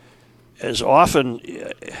often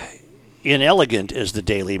inelegant as the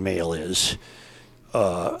Daily Mail is,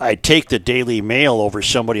 I take the Daily Mail over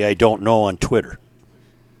somebody I don't know on Twitter.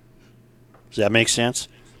 Does that make sense?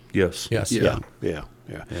 Yes. Yes. Yeah. Yeah.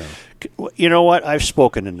 You know what? I've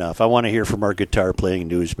spoken enough. I want to hear from our guitar-playing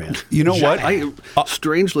newsman. You know what?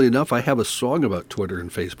 Strangely enough, I have a song about Twitter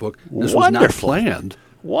and Facebook. This Wonderful. was not planned.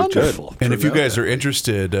 Wonderful. And if you guys are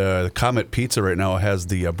interested, Comet Pizza right now has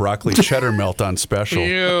the broccoli cheddar melt on special.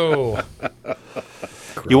 Ew.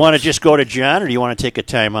 You want to just go to John, or do you want to take a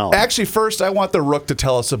time out? Actually, first, I want the Rook to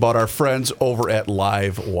tell us about our friends over at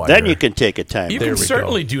Livewire. Then you can take a time You out. can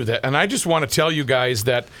certainly do that. And I just want to tell you guys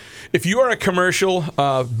that if you are a commercial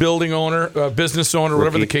building owner, business owner,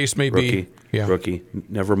 whatever the case may be. Rookie,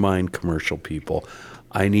 never mind commercial people.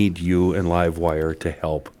 I need you and Livewire to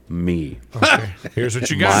help me. Okay. Here's what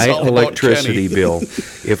you got. My It's all about electricity Kenny. bill,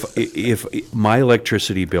 if my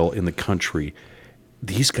electricity bill in the country,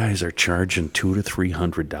 these guys are charging $200 to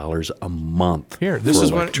 $300 a month Here, this for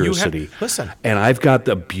is what you electricity. listen. And I've got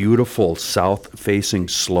the beautiful south-facing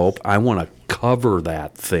slope. I want to cover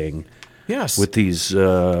that thing. Yes. With these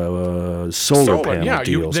solar panel yeah,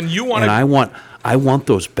 deals. then you wanna- And I want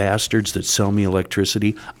those bastards that sell me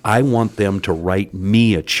electricity. I want them to write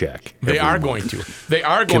me a check. They every are month. going to. They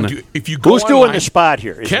are going Can I- to. If you go Who's doing online- the spot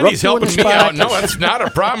here? Is Kenny's Rook doing helping the me spot? out. No, that's not a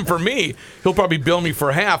problem for me. He'll probably bill me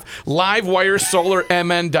for half.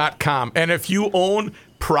 LiveWireSolarMN.com. And if you own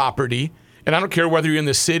property, and I don't care whether you're in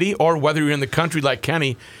the city or whether you're in the country like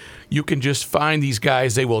Kenny, you can just find these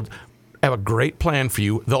guys. They will have a great plan for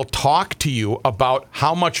you. They'll talk to you about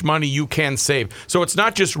how much money you can save. So it's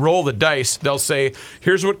not just roll the dice. They'll say,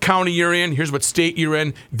 here's what county you're in, here's what state you're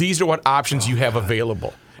in, these are what options you have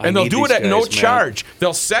available. And they'll need do it these at no guys, man. charge.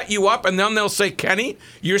 They'll set you up, and then they'll say, Kenny,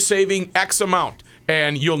 you're saving X amount,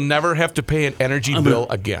 and you'll never have to pay an energy bill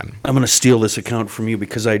again. I'm going to steal this account from you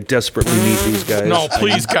because I desperately need these guys. No,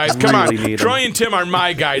 please, guys, I come on. really need Troy 'em. and Tim are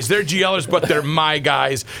my guys. They're GLers, but they're my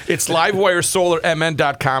guys. It's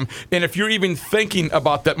LiveWireSolarMN.com. And if you're even thinking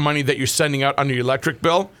about that money that you're sending out on your electric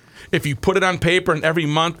bill, if you put it on paper and every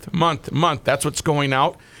month, that's what's going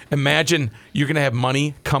out, imagine you're going to have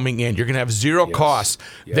money coming in. You're going to have zero costs.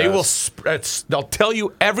 They will. They'll tell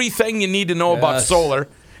you everything you need to know about solar.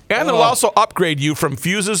 And they'll also upgrade you from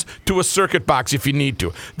fuses to a circuit box if you need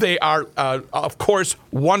to. They are, of course,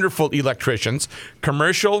 wonderful electricians.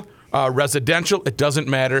 Commercial, residential, it doesn't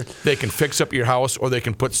matter. They can fix up your house, or they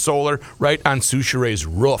can put solar right on Souchere's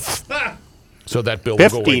roof. So that bill will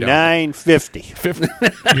go way down.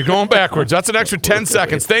 $59.50. You're going backwards. That's an extra 10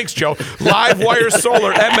 seconds. Thanks, Joe.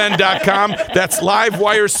 LiveWireSolarMN.com. That's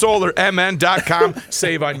LiveWireSolarMN.com.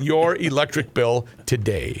 Save on your electric bill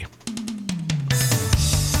today.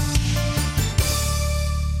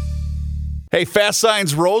 Hey, Fast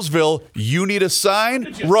Signs Roseville, you need a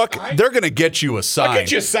sign? Rook, they're going to get you a sign. I'll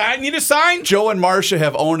get you a sign. Need a sign? Joe and Marcia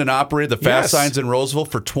have owned and operated the Fast Yes. Signs in Roseville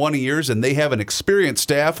for 20 years, and they have an experienced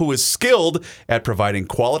staff who is skilled at providing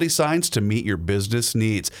quality signs to meet your business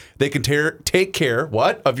needs. They can take care,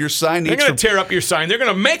 of your sign They're needs going to tear up your sign. They're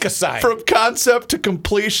going to make a sign. from concept to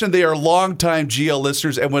completion. They are longtime GL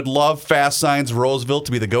listeners and would love Fast Signs Roseville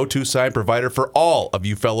to be the go-to sign provider for all of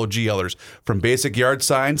you fellow GLers. From basic yard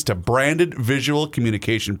signs to branded visual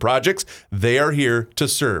communication projects, they are here to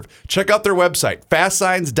serve. Check out their website,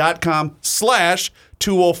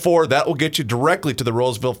 fastsigns.com/204. That will get you directly to the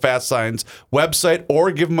Roseville Fast Signs website, or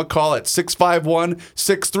give them a call at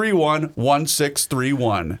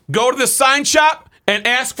 651-631-1631. Go to the sign shop and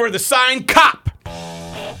ask for the sign cop.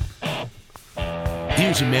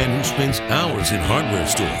 Here's a man who spends hours in hardware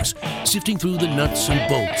stores, sifting through the nuts and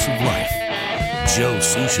bolts of life. Joe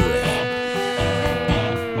Soucheray.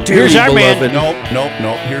 Here's our man. Nope.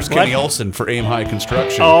 Here's Kenny Olson for Aim High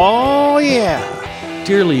Construction. Oh, yeah.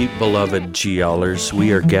 Dearly beloved GLers,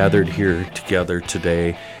 we are gathered here together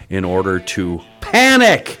today in order to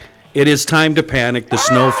panic. It is time to panic. The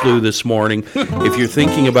snow flew this morning. If you're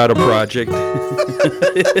thinking about a project,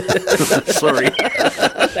 Sorry,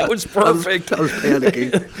 that was perfect. I was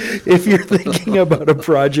panicking. If you're thinking about a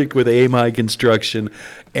project with Aim High Construction,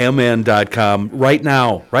 mn.com, right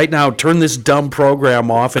now, turn this dumb program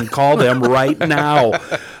off and call them right now.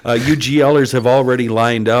 You GLers have already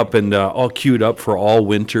lined up and all queued up for all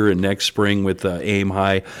winter and next spring with Aim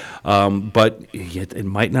High. But it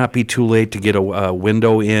might not be too late to get a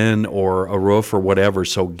window in or a roof or whatever.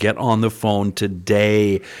 So get on the phone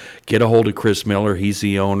today. Get a hold of Chris Miller. He's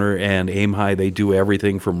the owner. And Aim High, they do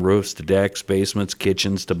everything from roofs to decks, basements,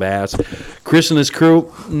 kitchens to baths. Chris and his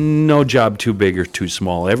crew, no job too big or too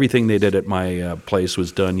small. Everything they did at my place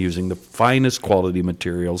was done using the finest quality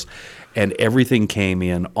materials. And everything came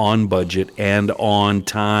in on budget and on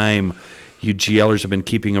time. You GLers have been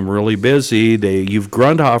keeping them really busy. You've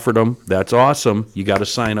Grundhoffered them. That's awesome. You got to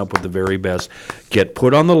sign up with the very best. Get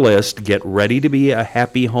put on the list. Get ready to be a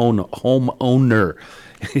happy homeowner.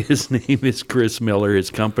 His name is Chris Miller.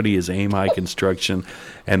 His company is Aim High Construction.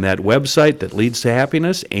 And that website that leads to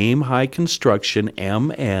happiness,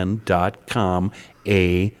 aimhighconstructionmn.com.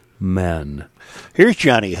 Amen. Here's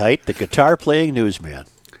Johnny Height, the guitar-playing newsman.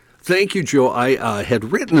 Thank you, Joe. I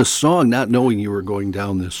had written a song not knowing you were going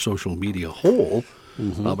down this social media hole.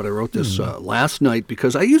 But I wrote this last night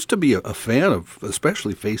because I used to be a fan of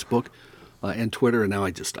especially Facebook and Twitter, and now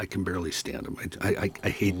I can barely stand them. I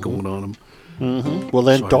hate going on them. Well,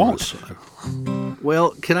 then So I don't.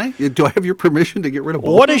 Well, do I have your permission to get rid of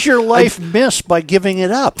both? What does your life miss by giving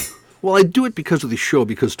it up? Well, I do it because of the show,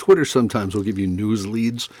 because Twitter sometimes will give you news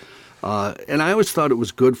leads. And I always thought it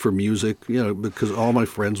was good for music, because all my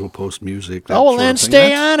friends will post music. that Oh, well, sort then of thing.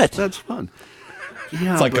 stay on it. That's fun.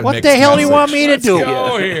 Yeah, It's like a but What the hell do you want me to do?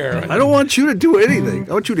 Go here. I don't want you to do anything.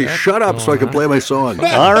 I want you to shut up so I can play my song.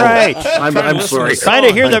 All right. I'm sorry. Trying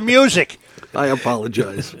to hear the music. I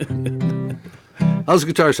apologize. How's the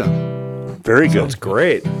guitar sound? Very good. That's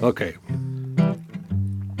great. Okay.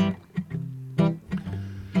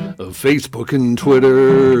 Facebook and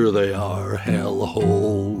Twitter, they are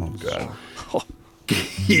hellholes. Oh,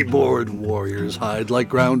 Keyboard warriors hide like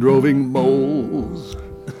ground-roving moles.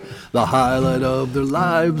 The highlight of their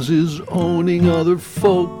lives is owning other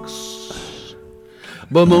folks.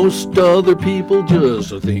 But most other people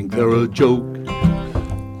just think they're a joke.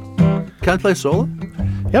 Can I play solo?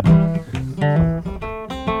 Yep.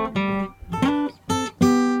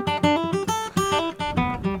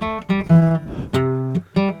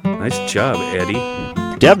 Nice job, Eddie.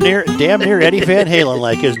 Damn near Eddie Van Halen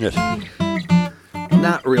like, isn't it?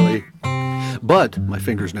 Not really. But my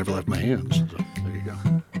fingers never left my hands. So there you go.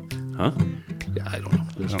 Huh? Yeah, I don't know.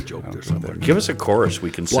 There's a joke there somewhere. Give us a chorus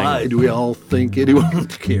we can sing. Why do we all think anyone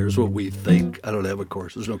cares what we think? I don't have a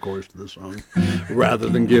chorus. There's no chorus to this song. Rather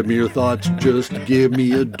than give me your thoughts, just give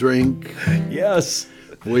me a drink. Yes.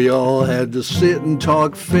 We all had to sit and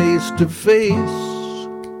talk face to face.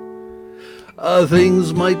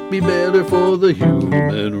 Things might be better for the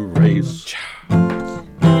human race.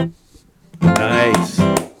 Nice.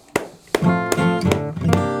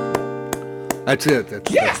 That's it.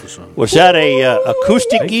 That's the song. Was that a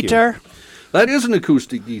acoustic guitar? That is an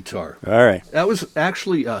acoustic guitar. All right. That was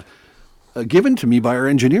actually given to me by our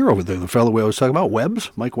engineer over there, the fellow we always talk about,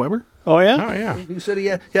 Webbs, Mike Weber. Oh, yeah? Oh, yeah. He said he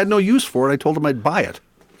had no use for it. I told him I'd buy it.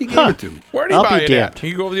 He gave it to me. Where do you I'll buy be it damned. at?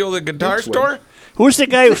 You go over to the old guitar Thanks, store? Who's the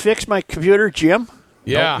guy who fixed my computer, Jim?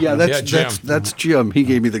 Yeah. Yeah, Jim. that's Jim. He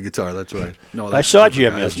gave me the guitar. That's right. No, I that's saw a different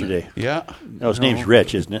Jim guy, isn't it? yesterday. Yeah. No, his name's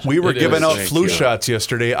Rich, isn't it? We were It giving is. out Thank flu you. shots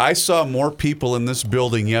yesterday. I saw more people in this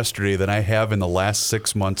building yesterday than I have in the last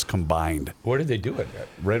 6 months combined. Where did they do it at?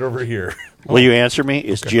 Right over here. Will you answer me?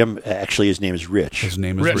 Is Jim, actually, his name is Rich. His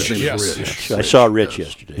name is Rich, Rich. yes. Rich. I saw Rich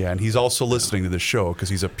yesterday. Yeah, and he's also listening to the show because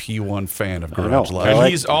he's a P1 fan of know. Garage I Live. And like-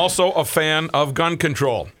 he's also a fan of gun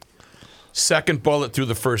control. Second bullet through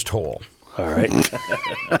the first hole. All right.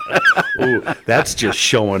 Ooh, that's just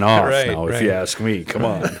showing off Right, now, if right. you ask me. Come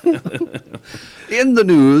on. In the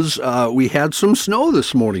news, we had some snow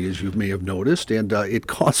this morning, as you may have noticed, and it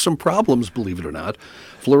caused some problems, believe it or not.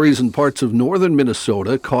 Flurries in parts of northern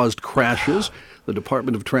Minnesota caused crashes. The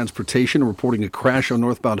Department of Transportation reporting a crash on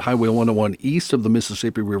northbound Highway 101 east of the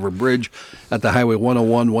Mississippi River Bridge at the Highway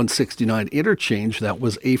 101-169 interchange. That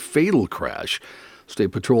was a fatal crash. State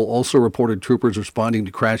Patrol also reported troopers responding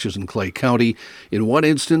to crashes in Clay County. In one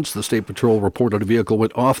instance, the State Patrol reported a vehicle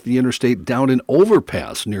went off the interstate down an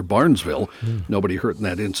overpass near Barnesville. Nobody hurt in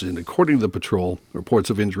that incident. According to the patrol, reports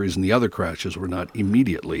of injuries in the other crashes were not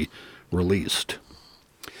immediately released.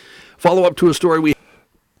 Follow up to a story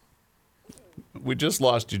We just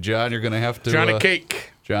lost you, John. You're going to have to... Johnny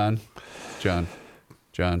Cake. John,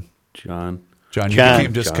 you John.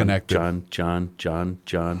 became disconnected. John.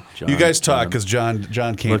 You guys talk because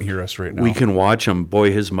John can't hear us right now. We can watch him.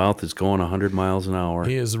 Boy, his mouth is going 100 miles an hour.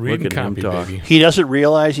 He is Look reading at him copy, talk. baby. He doesn't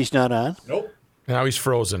realize he's not on? Now he's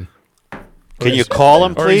frozen. Can you call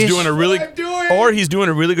him, Or please? he's doing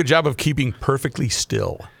a really good job of keeping perfectly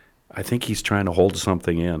still. I think he's trying to hold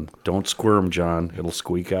something in. Don't squirm, John. It'll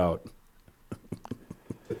squeak out.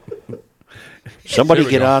 Somebody There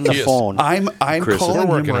we get go. on the He is. phone. I'm Chris, calling him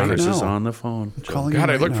working on right it. Chris now. is on the phone. Calling God, him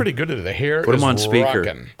I right look now. pretty good today. The hair Put is him on speaker.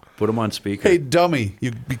 rocking. Put him on speaker. Hey, dummy,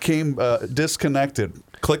 you became disconnected.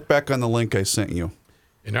 Click back on the link I sent you.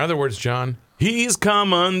 In other words, John, he's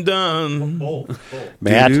come undone.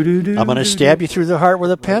 Matt, I'm going to stab you through the heart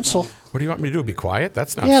with a pencil. What do you want me to do? Be quiet?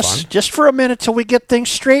 That's not Yes, fun. just for a minute till we get things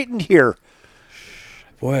straightened here.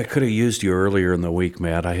 Boy, I could have used you earlier in the week,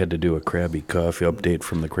 Matt. I had to do a Krabby Coffee update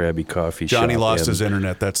from the Krabby Coffee shop. Johnny lost and his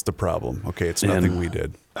internet. That's the problem. Okay, it's nothing we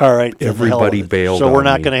did. All right. get the hell Everybody out of it. bailed So we're on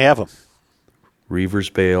not me. going to have him.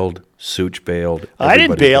 Reavers bailed. Such bailed. I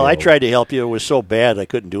didn't everybody bail. I bailed. tried to help you. It was so bad I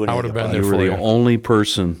couldn't do anything. I would have been about there You were for the you. only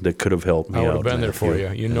person that could have helped me I would out. have been there for you.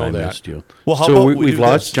 You and know I that. missed you. Well, how so about we we've do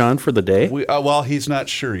lost this? John for the day? Well, he's not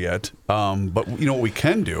sure yet. But you know what we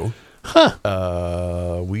can do?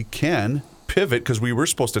 We can pivot because we were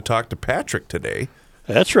supposed to talk to Patrick today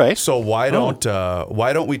That's right. So why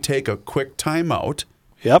don't we take a quick timeout?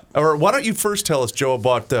 Yep. Or why don't you first tell us, Joe,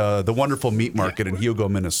 about the wonderful meat market in Hugo,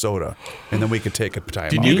 Minnesota, and then we could take a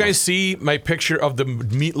timeout. Did you guys see my picture of the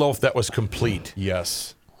meatloaf that was complete?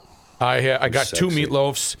 Yes. I got two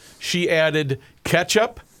meatloafs. She added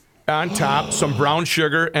ketchup on top, some brown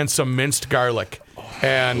sugar, and some minced garlic.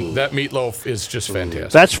 And that meatloaf is just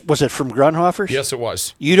fantastic. Was it from Grunhofer's? Yes, it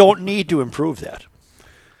was. You don't need to improve that.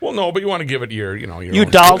 Well, no, but you want to give it your You own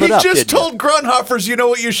dialed it He up. just didn't you? told Grunhofer's, you know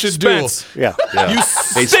what you should Spence. Yeah. You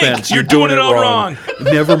Hey, stink. Spence, You're doing it all wrong.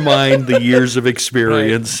 Never mind the years of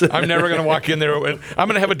experience. I'm never going to walk in there. I'm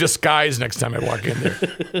going to have a disguise next time I walk in there.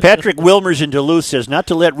 Patrick Wilmers in Duluth says, not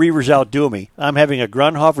to let Reavers outdo me, I'm having a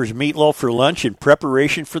Grunhofer's meatloaf for lunch in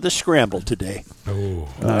preparation for the scramble today. Oh,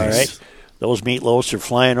 All right. Those meatloafs are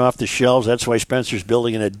flying off the shelves. That's why Spencer's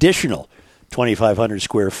building an additional 2,500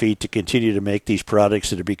 square feet to continue to make these products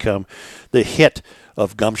that have become the hit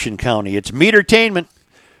of Gumption County. It's Meatertainment.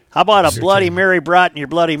 How about a Bloody Mary brat in your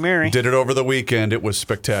Bloody Mary? Did it over the weekend. It was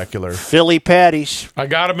spectacular. Philly patties, I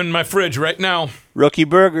got them in my fridge right now. rookie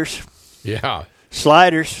burgers, Yeah.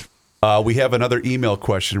 sliders, We have another email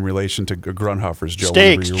question in relation to Grunhofer's, Joe.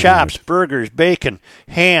 steaks, whenever you're chops, ready. burgers, bacon,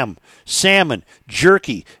 ham, salmon,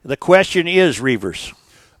 jerky. The question is, Reavers.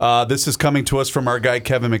 This is coming to us from our guy,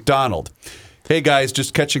 Kevin McDonald. Hey, guys,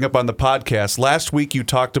 just catching up on the podcast. Last week, you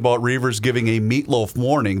talked about Reavers giving a meatloaf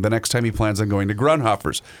warning the next time he plans on going to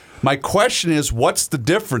Grunhofer's. My question is, what's the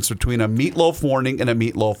difference between a meatloaf warning and a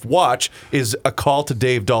meatloaf watch? Is a call to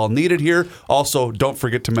Dave Dahl needed here? Also, don't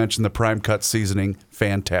forget to mention the prime cut seasoning.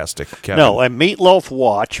 Fantastic, Kevin. No, a meatloaf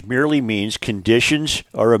watch merely means conditions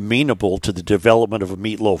are amenable to the development of a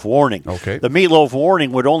meatloaf warning. Okay. The meatloaf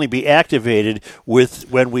warning would only be activated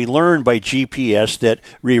when we learn by GPS that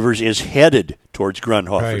Reavers is headed towards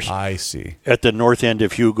Grunhofer's I see. at the north end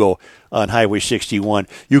of Hugo on Highway 61.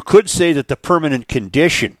 You could say that the permanent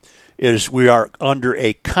condition is we are under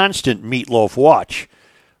a constant meatloaf watch,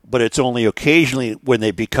 but it's only occasionally when they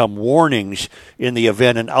become warnings in the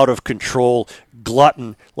event an out-of-control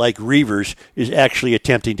glutton like Reavers is actually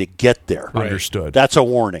attempting to get there. Understood. That's a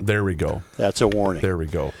warning. There we go. That's a warning. There we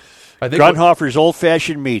go. I think Grunhofer's Old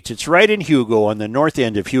Fashioned Meats. It's right in Hugo on the north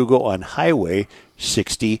end of Hugo on Highway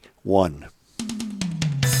 61.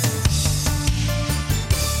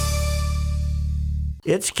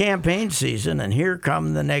 It's campaign season, and here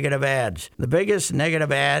come the negative ads. The biggest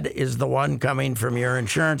negative ad is the one coming from your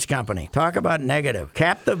insurance company. Talk about negative.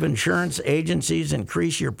 Captive insurance agencies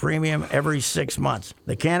increase your premium every 6 months.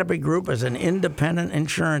 The Canopy Group is an independent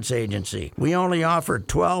insurance agency. We only offer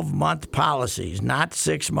 12-month policies, not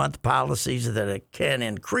 6-month policies that can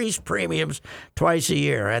increase premiums twice a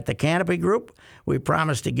year. At the Canopy Group, we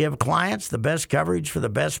promise to give clients the best coverage for the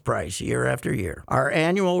best price year after year. Our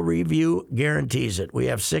annual review guarantees it. We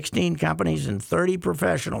have 16 companies and 30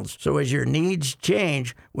 professionals, so as your needs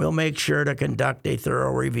change, we'll make sure to conduct a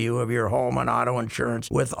thorough review of your home and auto insurance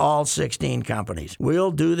with all 16 companies.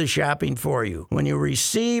 We'll do the shopping for you. When you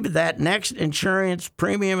receive that next insurance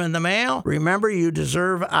premium in the mail, remember you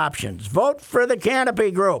deserve options. Vote for the Canopy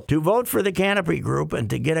Group. To vote for the Canopy Group and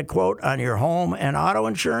to get a quote on your home and auto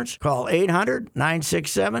insurance, call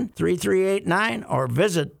 800-967-3389 or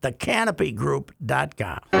visit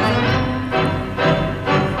thecanopygroup.com.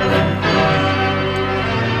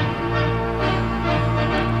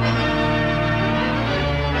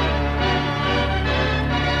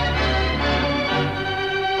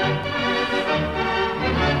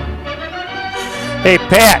 Hey,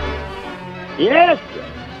 Pat. Yes.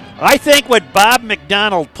 I think what Bob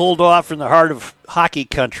McDonald pulled off from the heart of hockey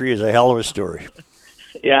country is a hell of a story.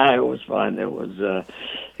 Yeah, it was fun. It was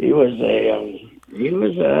he was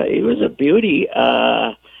a beauty,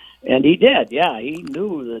 and he did. Yeah, he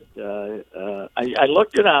knew that. I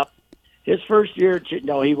looked it up. His first year,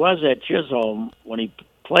 he was at Chisholm when he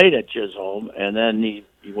played at Chisholm, and then he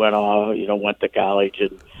went off. Went to college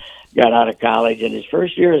and got out of college. And his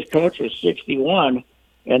first year as coach was 61,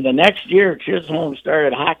 and the next year Chisholm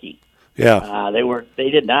started hockey. Yeah. They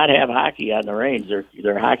did not have hockey on the range.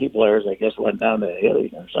 Their hockey players, I guess, went down to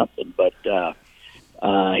Hillian or something. But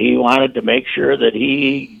he wanted to make sure that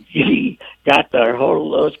he got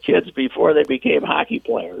those kids before they became hockey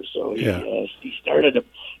players. So he started a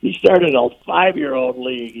 5-year-old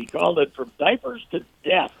league. He called it From Diapers to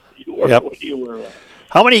Death.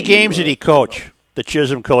 How many games did he coach? The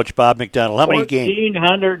Chisholm coach, Bob McDonald. How many games?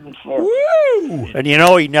 1,404. Woo! And he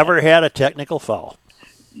never had a technical foul.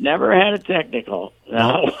 Never had a technical.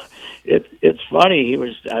 Now, it's funny.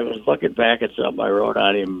 I was looking back at something I wrote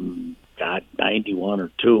on him, 91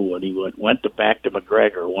 or 2, when he went back to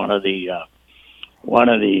McGregor, one of the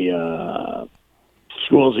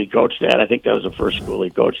schools he coached at. I think that was the first school he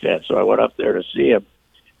coached at. So I went up there to see him.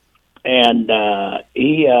 And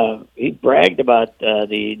he bragged about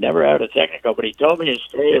the never out of technical, but he told me his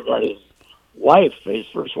story about his wife, his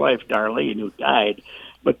first wife, Darlene, who died.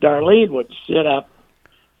 But Darlene would sit up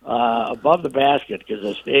above the basket because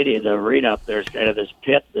the stadium, the arena up there is kind of this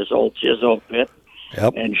pit, this old Chisholm pit.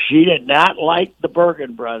 Yep. And she did not like the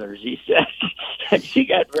Bergen brothers, he said. And she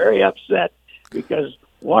got very upset because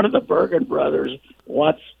one of the Bergen brothers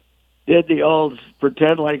once did the old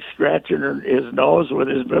pretend like scratching his nose with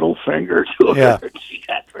his middle finger to her. And she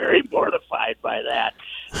got very mortified by that.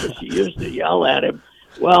 So she used to yell at him.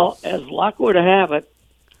 Well, as luck would have it,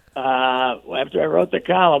 after I wrote the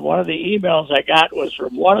column, one of the emails I got was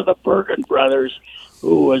from one of the Bergen brothers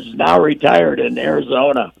who was now retired in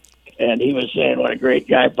Arizona. And he was saying what a great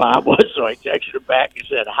guy Bob was. So I texted him back and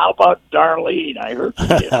said, how about Darlene? I heard she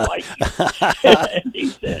didn't like you. And he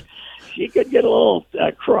said, she could get a little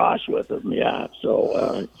cross with him, yeah.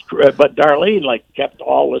 So, but Darlene, like, kept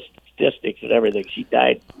all the statistics and everything. She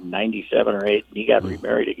died in 97 or 8, and he got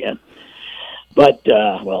remarried again. But,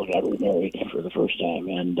 got remarried for the first time.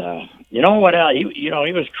 And, you know what else? He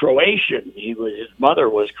was Croatian. His mother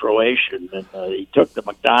was Croatian, and he took the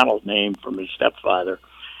McDonald name from his stepfather.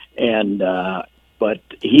 And but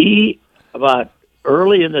he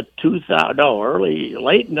late in the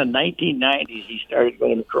 1990s, he started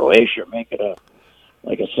going to Croatia, making a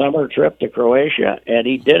summer trip to Croatia, and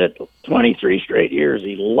he did it 23 straight years.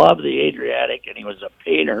 He loved the Adriatic, and he was a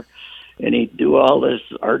painter, and he'd do all this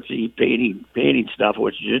artsy painting stuff,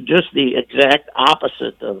 which is just the exact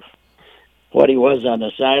opposite of what he was on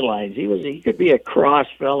the sidelines. He could be a cross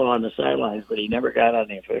fellow on the sidelines, but he never got on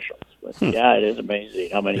the officials. But yeah, it is amazing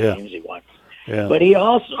how many games he won. Yeah. But he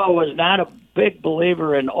also was not a big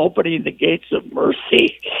believer in opening the gates of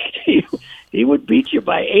mercy. He would beat you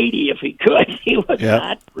by 80 if he could. He was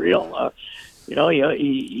not real.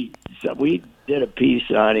 We did a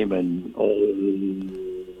piece on him in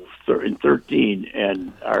 13,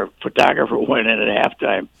 and our photographer went in at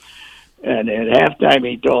halftime. And at halftime,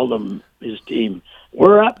 he told his team,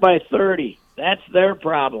 "We're up by 30. That's their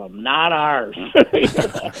problem, not ours."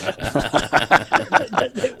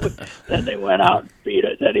 Then they went out and beat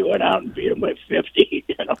it. Then he went out and beat them by 50.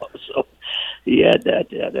 So he had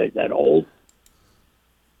that old.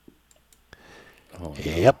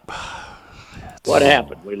 Yep. What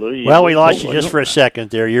happened? We lose. Well, we lost you just for a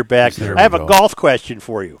second there. You're back. I have a golf question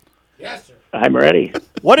for you. Yes, sir. I'm ready.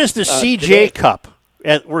 What is the CJ Cup?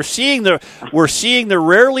 We're seeing the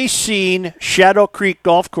rarely seen Shadow Creek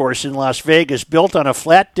Golf Course in Las Vegas, built on a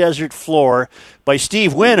flat desert floor by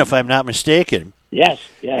Steve Wynn, if I'm not mistaken. Yes.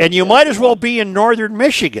 And you might as well be in northern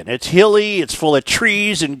Michigan. It's hilly, it's full of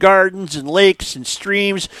trees and gardens and lakes and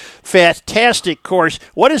streams. Fantastic course.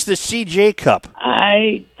 What is the CJ Cup?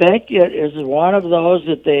 I think it is one of those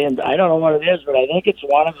that I don't know what it is, but I think it's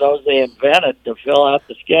one of those they invented to fill out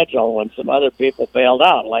the schedule when some other people bailed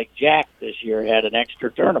out. Like Jack this year had an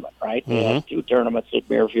extra tournament, right? They had 2 tournaments at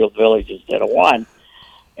Muirfield Village instead of 1.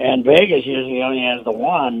 And Vegas usually only has the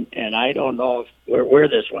 1, and I don't know where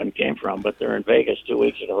this one came from, but they're in Vegas 2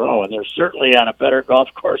 weeks in a row, and they're certainly on a better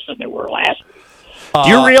golf course than they were last week. Do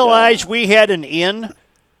you realize we had an in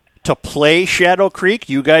to play Shadow Creek?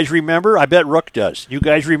 You guys remember? I bet Rook does. You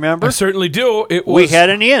guys remember? I certainly do. We had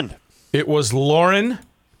an in. It was Lauren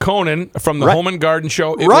Conan from the Home and Garden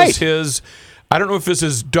Show. It Right. was his... I don't know if it's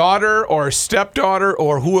his daughter or stepdaughter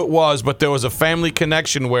or who it was, but there was a family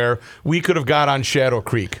connection where we could have got on Shadow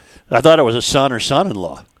Creek. I thought it was a son or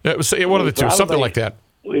son-in-law. It was one of the two, something like that.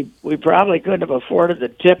 We probably couldn't have afforded the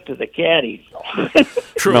tip to the caddy.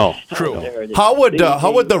 True. No. True. How would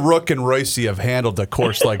the Rook and Royce have handled a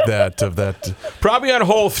course like that? Probably on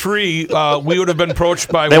hole 3, we would have been approached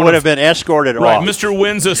by. They would have been escorted off. Mr.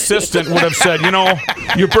 Wynn's assistant would have said,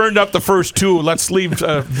 you burned up the first 2. Let's leave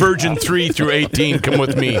Virgin 3 through 18. Come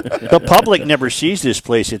with me. The public never sees this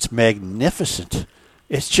place. It's magnificent.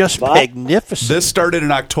 It's just magnificent. This started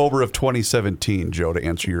in October of 2017, Joe, to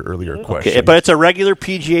answer your earlier question. Okay, but it's a regular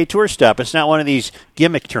PGA Tour stop. It's not one of these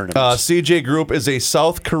gimmick tournaments. CJ Group is a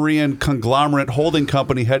South Korean conglomerate holding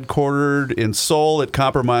company headquartered in Seoul. It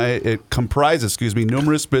comprises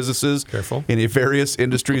numerous businesses in various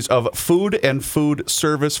industries of food and food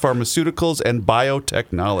service, pharmaceuticals, and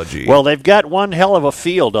biotechnology. Well, they've got one hell of a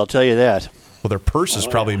field, I'll tell you that. Well, their purse is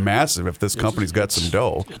probably massive if this company's got some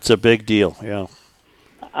dough. It's a big deal, yeah.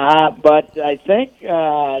 But I think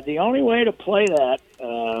the only way to play that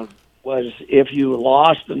was if you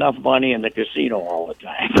lost enough money in the casino all the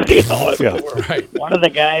time. One of the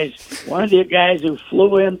guys who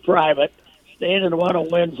flew in private, stayed in one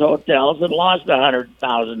of Wynn's hotels and lost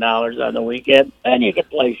 $100,000 on the weekend, then you can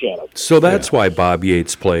play Shadow. So that's why Bob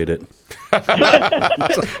Yates played it.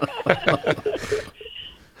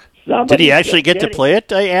 Did he actually get to play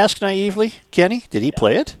it? I asked naively. Kenny, did he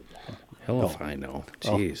play it? Hell if I know.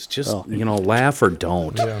 Jeez, just, laugh or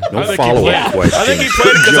don't. I No think follow-up question. I think he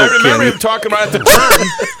played it because I remember him talking about at the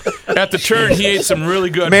turn. At the turn, he ate some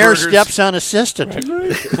really good Mayor burgers. steps on assistant.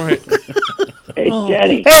 Right. Hey,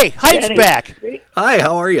 Jenny. Hey, Height's Jenny, back. Hi,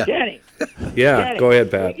 how are you? Jenny. Yeah, Jenny, go ahead,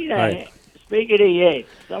 Pat. Speaking of Yates,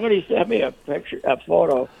 somebody sent me a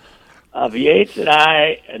photo of Yates and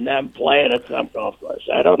I and them playing at some golf course.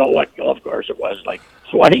 I don't know what golf course it was, like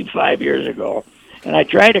 25 years ago. And I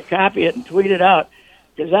tried to copy it and tweet it out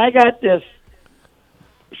because I got this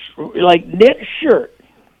like knit shirt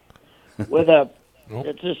with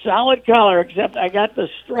it's a solid color, except I got the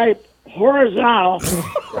stripe horizontal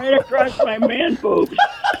right across my man boobs.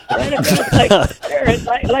 Right across,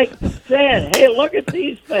 like saying, hey, look at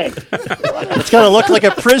these things. It's got to look like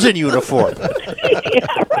a prison uniform.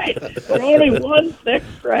 Yeah, right. But only one thick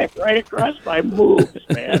stripe right across my boobs,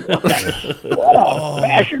 man. What a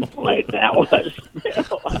fashion plate that was.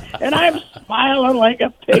 And I'm smiling like a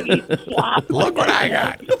piggy slop. Look what I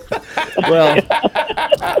got. Well,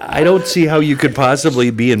 I don't see how you could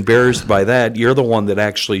possibly be embarrassed by that. You're the one that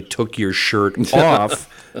actually took your shirt off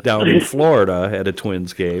down in Florida at a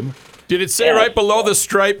Twins game. Did it say right below the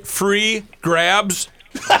stripe, free grabs?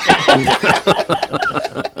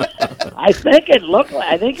 I think it looked like,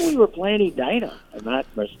 I think we were playing Edina, if I'm not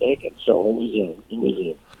mistaken. So it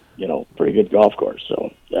was a pretty good golf course.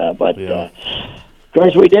 So, of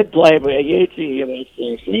course, we did play, but Yatesy was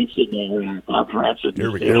Saints in there, Francis,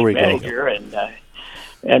 Here we go. manager,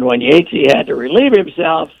 and when Yatesy had to relieve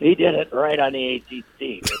himself, he did it right on the 18th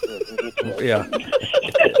tee. Yeah,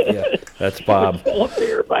 that's Bob. Full of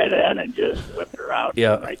beer by then and just whipped her out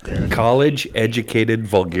right there. College-educated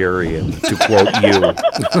vulgarian, to quote you.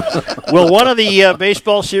 Will one of the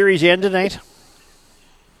baseball series end tonight?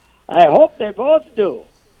 I hope they both do.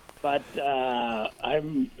 But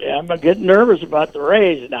I'm getting nervous about the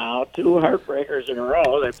Rays now. 2 heartbreakers in a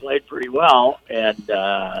row. They played pretty well, and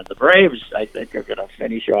the Braves, I think, are going to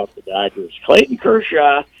finish off the Dodgers. Clayton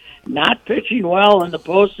Kershaw not pitching well in the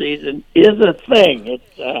postseason is a thing.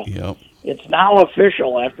 It's now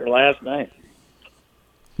official after last night.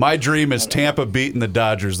 My dream is Tampa beating the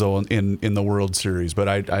Dodgers, though, in the World Series, but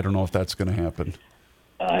I don't know if that's going to happen.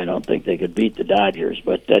 I don't think they could beat the Dodgers,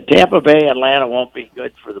 but Tampa Bay, Atlanta won't be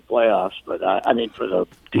good for the playoffs. But for the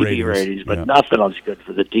TV ratings. But nothing else good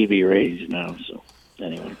for the TV ratings now. So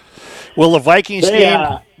anyway, will the Vikings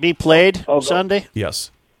game be played Sunday?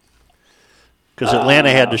 Yes, because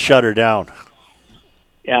Atlanta had to shut her down.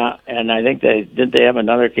 Yeah, and I think they have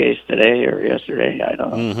another case today or yesterday. I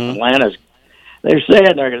don't know. Atlanta's. They're saying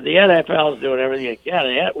the NFL is doing everything it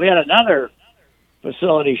can. We had another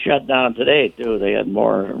facility shut down today too. They had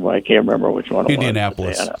more. Well, I can't remember which one.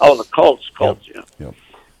 Indianapolis. The Colts. Yep.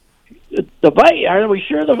 Are we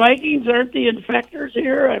sure the Vikings aren't the infectors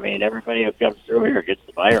here? I mean, everybody who comes through here gets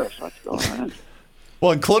the virus. What's going on?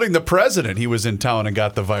 Well, including the president, he was in town and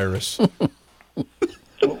got the virus.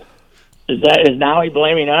 Is now he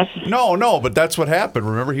blaming us? No, but that's what happened.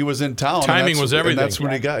 Remember, he was in town. Timing was everything. And that's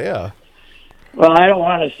when he got. Yeah. Well, I don't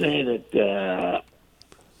want to say that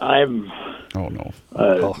I'm. Oh no!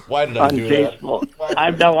 Why did I do that?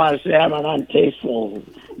 I don't want to say I'm an untasteful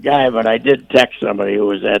guy, but I did text somebody who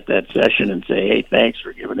was at that session and say, "Hey, thanks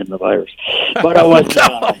for giving him the virus." But it was.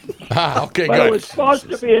 Okay, but good. It was supposed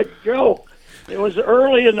to be a joke. It was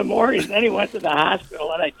early in the morning. Then he went to the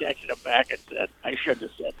hospital, and I texted him back and said, "I shouldn't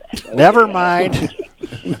have said that." Never mind.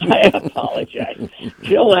 I apologize.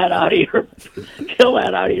 Kill that out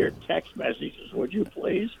of your text messages, would you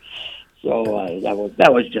please? So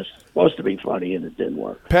that was just supposed to be funny, and it didn't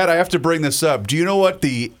work. Pat, I have to bring this up. Do you know what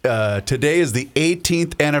the today is the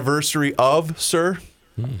 18th anniversary of, sir?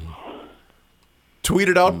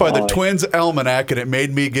 Tweeted out by the Twins Almanac, and it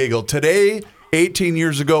made me giggle. Today, 18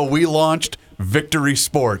 years ago, we launched Victory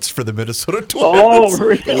Sports for the Minnesota Twins. Oh,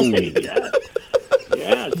 really?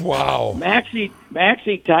 Yes. Wow. Maxie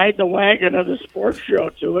tied the wagon of the sports show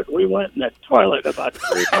to it. We went in the toilet about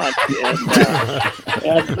 3 months,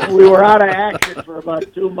 and we were out of action for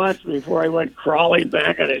about 2 months before he went crawling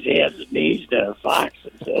back on his hands and knees to Fox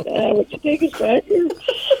and said, "Would you take us back here?"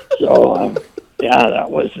 So, that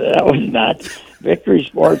was not Victory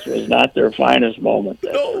Sports was not their finest moment.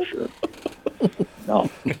 That's for sure. No.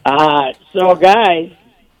 So, guys.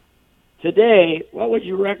 Today, what would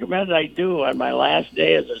you recommend I do on my last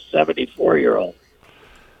day as a 74-year-old?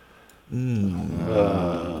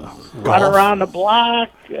 run around the block.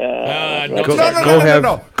 No.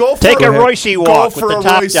 Go for Take a Royce walk Go with for the a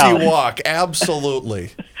top Royce down. walk.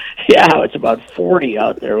 Absolutely. Yeah, it's about 40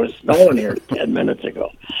 out there. It was snowing here 10 minutes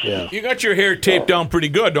ago. You got your hair taped down pretty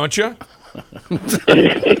good, don't you?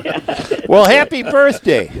 Well, happy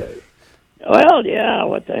birthday. Well, yeah.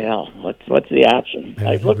 What the hell? What's the option?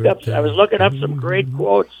 I was looking up some great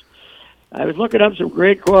quotes.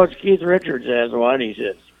 Keith Richards has one.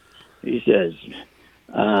 He says,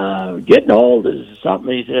 getting old is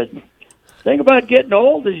something. He said, thing about getting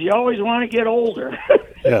old is you always want to get older.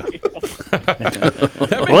 Yeah.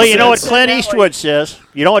 Well, you know what Clint Eastwood says.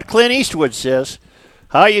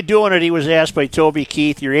 How you doing it? He was asked by Toby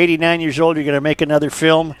Keith. You're 89 years old. You're going to make another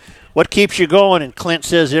film. What keeps you going? And Clint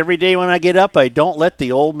says, every day when I get up, I don't let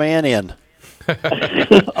the old man in.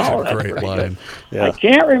 Great line. Yeah. I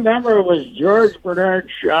can't remember if it was George Bernard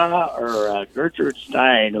Shaw or Gertrude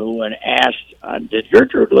Stein who, when asked, did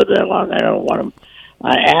Gertrude live that long? I don't want him.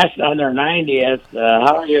 Asked on their 90th,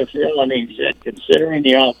 how are you feeling? He said, considering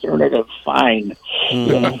the alternative, fine.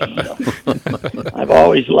 I've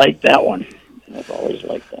always liked that one.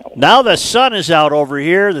 Now the sun is out over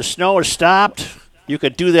here. The snow has stopped. You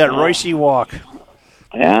could do that Royce walk.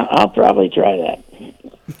 Yeah, I'll probably try that.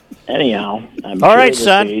 Anyhow, All right,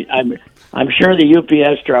 son. I'm sure the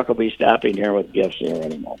UPS truck will be stopping here with gifts here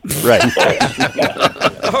anymore. Right.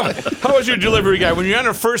 How was your delivery guy? When you're on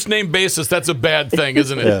a first name basis, that's a bad thing,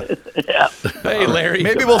 isn't it? Yeah. Hey, Larry.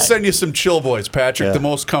 Maybe we'll send you some Chill Boys, Patrick, the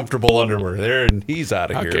most comfortable underwear there, and he's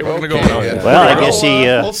out of here. Okay, we're going to go now. Well, I guess he.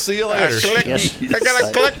 We'll see you later. I got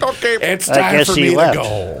to click. Okay. It's I time guess for he me left. to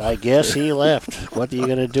go. I guess he left. What are you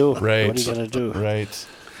going to do? Right. What are you going to do? Right.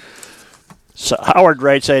 So Howard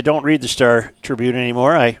writes, I don't read the Star Tribune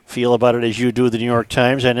anymore. I feel about it as you do the New York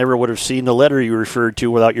Times. I never would have seen the letter you referred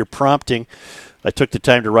to without your prompting. I took the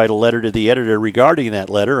time to write a letter to the editor regarding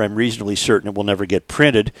that letter. I'm reasonably certain it will never get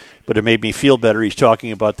printed, but it made me feel better. He's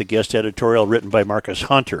talking about the guest editorial written by Marcus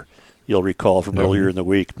Hunter, you'll recall from earlier in the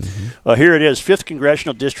week. Here it is, 5th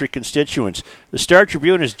Congressional District constituents. The Star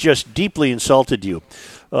Tribune has just deeply insulted you.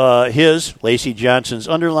 Lacey Johnson's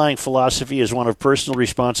underlying philosophy is one of personal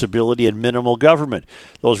responsibility and minimal government.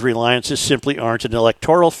 Those reliances simply aren't an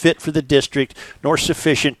electoral fit for the district, nor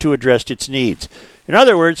sufficient to address its needs. In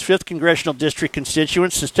other words, 5th Congressional District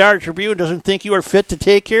constituents, the Star Tribune doesn't think you are fit to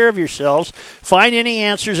take care of yourselves, find any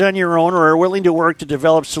answers on your own, or are willing to work to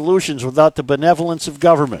develop solutions without the benevolence of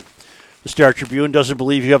government. The Star Tribune doesn't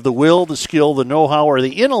believe you have the will, the skill, the know-how, or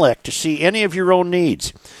the intellect to see any of your own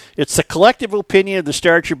needs. It's the collective opinion of the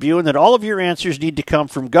Star Tribune that all of your answers need to come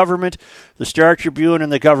from government. The Star Tribune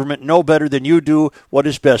and the government know better than you do what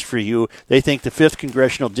is best for you. They think the 5th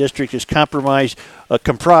Congressional District is comprised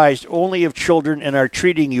only of children and are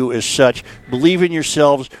treating you as such. Believe in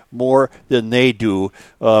yourselves more than they do.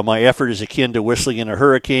 My effort is akin to whistling in a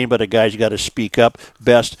hurricane, but a guy's got to speak up.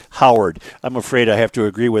 Best, Howard. I'm afraid I have to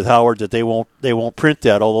agree with Howard that they won't print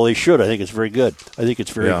that, although they should. I think it's very good.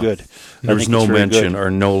 Good. There's no mention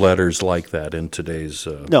or no letters like that in today's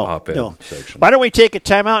op-ed section. Why don't we take a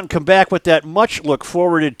time out and come back with that much look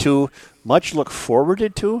forwarded to?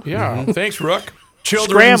 Yeah. Thanks, Rook.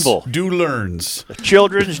 Children's Scramble. do learns. The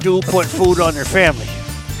children's do put food on their family.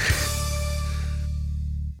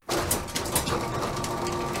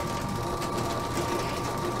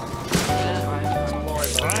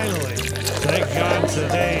 Finally. Thank God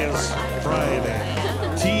today is Friday.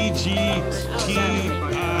 TGTI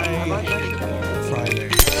Friday.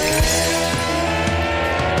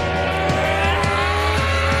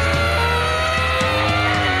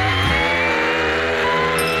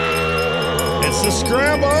 It's the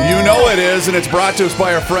Scramble. You know it is, and it's brought to us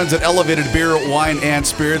by our friends at Elevated Beer, Wine, and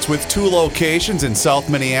Spirits with 2 locations in South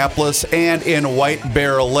Minneapolis and in White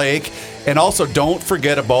Bear Lake. And also, don't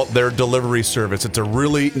forget about their delivery service. It's a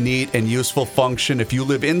really neat and useful function. If you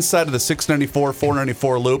live inside of the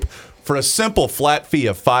 694-494 loop, for a simple flat fee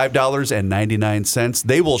of $5.99,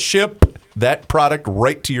 they will ship that product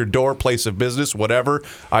right to your door, place of business, whatever.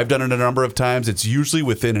 I've done it a number of times. It's usually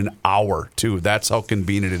within an hour, too. That's how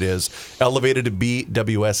convenient it is.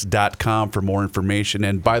 ElevatedBWS.com for more information.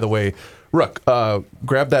 And by the way, Rook,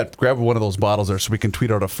 grab one of those bottles there so we can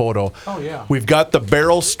tweet out a photo. Oh, yeah. We've got the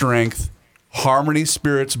barrel strength Harmony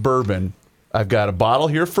Spirits bourbon. I've got a bottle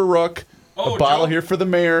here for Rook, a bottle here for the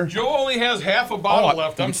mayor. Joe only has half a bottle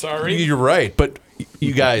left. I'm sorry. You're right, but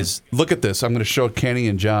you guys, look at this. I'm going to show Kenny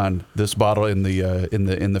and John this bottle in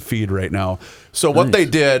the feed right now. So what they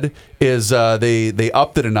did is they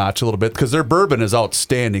upped it a notch a little bit because their bourbon is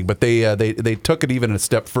outstanding, but they took it even a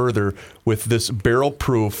step further with this barrel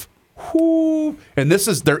proof Whoo. And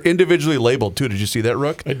they're individually labeled too. Did you see that,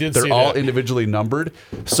 Rook? I did They're see all that. individually numbered.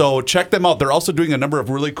 So check them out. They're also doing a number of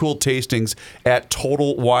really cool tastings at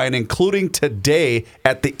Total Wine, including today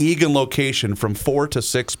at the Egan location from 4 to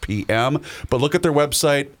 6 p.m. But look at their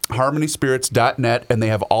website, harmonyspirits.net, and they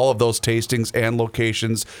have all of those tastings and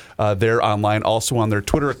locations there online. Also on their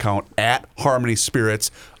Twitter account, at Harmony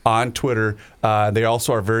Spirits on Twitter. They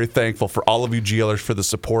also are very thankful for all of you GLers for the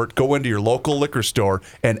support. Go into your local liquor store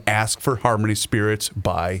and ask for Harmony Spirits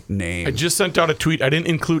by name. I just sent out a tweet. I didn't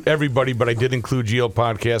include everybody, but I did include GL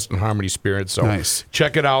Podcast and Harmony Spirits. So nice.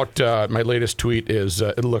 Check it out. My latest tweet is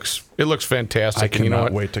it looks fantastic. I And you know cannot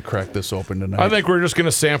what? wait to crack this open tonight. I think we're just going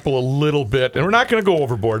to sample a little bit, and we're not going to go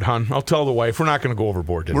overboard, hon. I'll tell the wife we're not going to go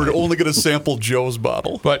overboard tonight. We're only going to sample Joe's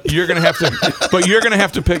bottle. But you're going to have to. But you're going to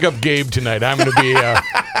have to pick up Gabe tonight. I'm going to be.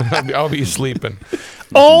 I'll be sleeping.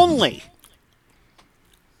 Only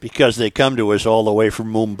because they come to us all the way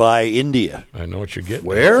from Mumbai, India. I know what you're getting.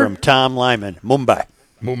 Where? From Tom Lyman, Mumbai.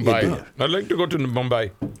 Mumbai. I'd like to go to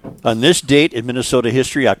Mumbai. On this date in Minnesota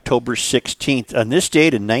history, October 16th, on this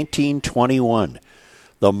date in 1921,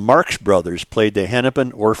 the Marx Brothers played the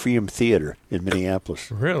Hennepin Orpheum Theater in Minneapolis.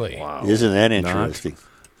 Really? Wow. Isn't that interesting?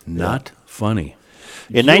 Not funny.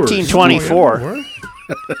 In 1924,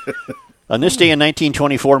 on this day in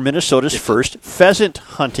 1924, Minnesota's first pheasant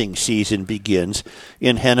hunting season begins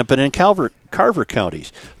in Hennepin and Carver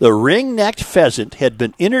counties. The ring-necked pheasant had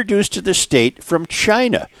been introduced to the state from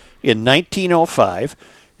China in 1905,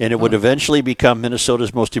 and it would eventually become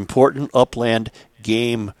Minnesota's most important upland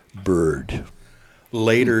game bird.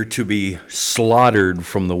 Later to be slaughtered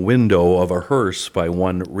from the window of a hearse by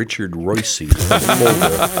one Richard Royce of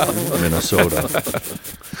Fulda, Minnesota.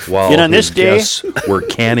 While And on this his day- guests were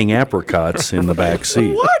canning apricots in the back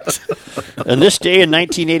seat. On this day in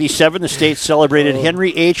 1987, the state celebrated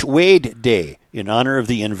Henry H. Wade Day in honor of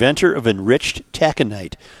the inventor of enriched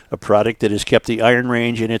taconite, a product that has kept the Iron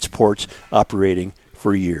Range and its ports operating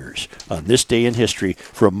for years. On this day in history,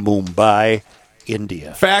 from Mumbai,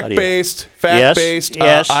 India. Fact-based.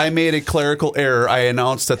 Yes. I made a clerical error. I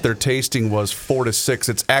announced that their tasting was 4 to 6.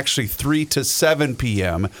 It's actually 3 to 7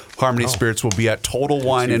 p.m. Harmony Spirits will be at Total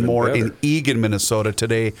Wine and More in Egan, Minnesota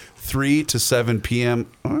today, 3 to 7 p.m.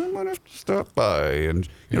 I'm going to have to stop by and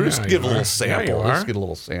just give a little sample. Let's get a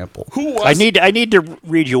little sample. Who was? I need to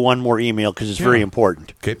read you one more email because it's very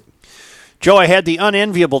important. Okay. Joe, I had the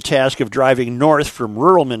unenviable task of driving north from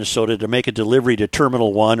rural Minnesota to make a delivery to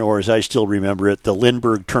Terminal 1, or as I still remember it, the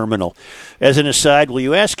Lindbergh Terminal. As an aside, will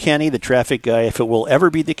you ask Kenny, the traffic guy, if it will ever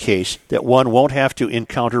be the case that one won't have to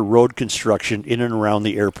encounter road construction in and around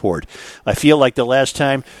the airport? I feel like the last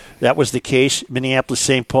time that was the case,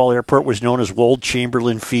 Minneapolis-St. Paul Airport was known as Wold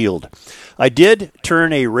Chamberlain Field. I did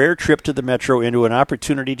turn a rare trip to the metro into an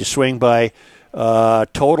opportunity to swing by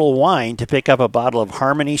Total Wine to pick up a bottle of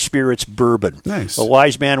Harmony Spirits bourbon. Nice. A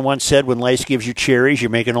wise man once said, when life gives you cherries, you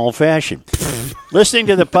make an old-fashioned. Listening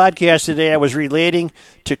to the podcast today, I was relating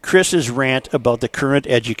to Chris's rant about the current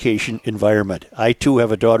education environment. I, too,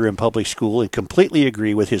 have a daughter in public school and completely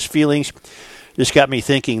agree with his feelings. This got me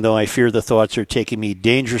thinking, though I fear the thoughts are taking me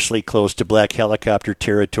dangerously close to black helicopter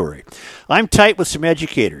territory. I'm tight with some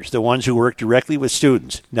educators, the ones who work directly with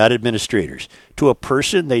students, not administrators. To a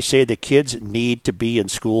person, they say the kids need to be in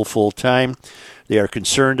school full-time. They are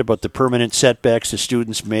concerned about the permanent setbacks the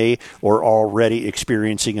students may or are already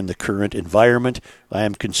experiencing in the current environment. I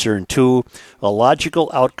am concerned, too. A logical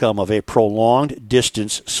outcome of a prolonged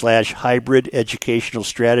distance/hybrid educational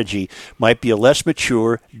strategy might be a less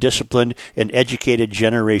mature, disciplined, and educated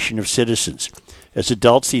generation of citizens. As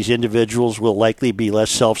adults, these individuals will likely be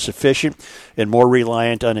less self-sufficient and more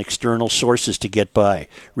reliant on external sources to get by,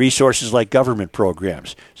 resources like government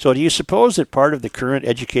programs. So do you suppose that part of the current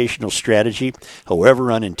educational strategy,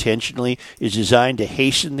 however unintentionally, is designed to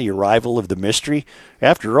hasten the arrival of the mystery?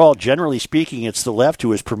 After all, generally speaking, it's the left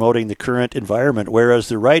who is promoting the current environment, whereas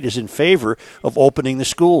the right is in favor of opening the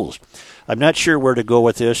schools. I'm not sure where to go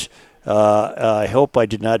with this. I hope I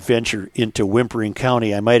did not venture into Whimpering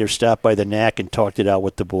County. I might have stopped by the NAC and talked it out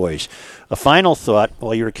with the boys. A final thought,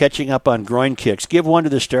 while you're catching up on groin kicks, give one to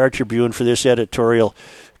the Star Tribune for this editorial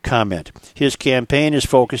comment. His campaign is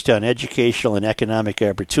focused on educational and economic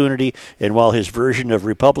opportunity, and while his version of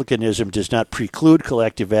republicanism does not preclude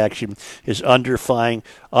collective action, his underlying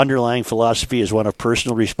philosophy is one of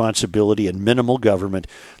personal responsibility and minimal government.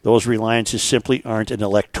 Those reliances simply aren't an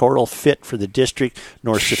electoral fit for the district,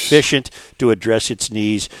 nor sufficient to address its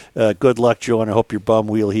needs. Good luck, Joe, and I hope your bum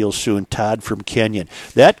wheel heals soon. Todd from Kenyon.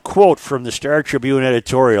 That quote from the Star Tribune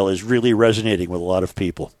editorial is really resonating with a lot of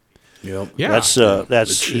people. Yep. Yeah.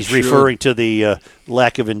 That's he's referring to the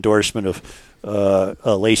lack of endorsement of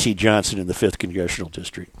Lacey Johnson in the 5th Congressional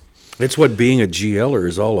District. It's what being a GLer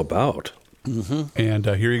is all about. And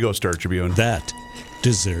here you go, Star Tribune. That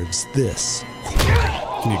deserves this.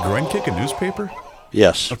 Can you groin kick a newspaper?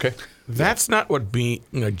 Yes. Okay. That's not what being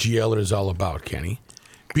a GLer is all about, Kenny.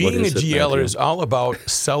 Being a is it, GLer Matthew? is all about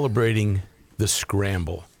celebrating the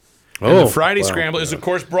scramble. And Oh, the Friday wow. Scramble is, of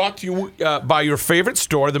course, brought to you by your favorite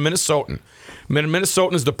store, the Minnesotan.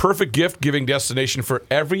 Minnesotan is the perfect gift-giving destination for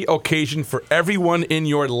every occasion, for everyone in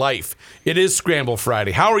your life. It is Scramble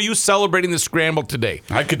Friday. How are you celebrating the Scramble today?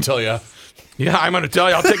 I could tell you. Yeah, I'm going to tell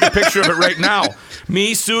you. I'll take a picture of it right now.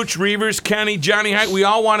 Me, Such, Reavers, Kenny, Johnny Height, we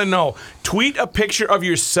all want to know. Tweet a picture of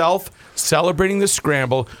yourself celebrating the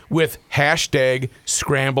Scramble with hashtag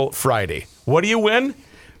Scramble Friday. What do you win?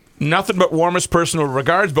 Nothing but warmest personal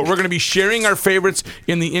regards, but we're going to be sharing our favorites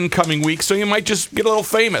in the incoming week, so you might just get a little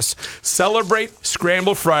famous. Celebrate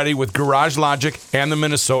Scramble Friday with Garage Logic and the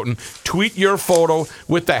Minnesotan. Tweet your photo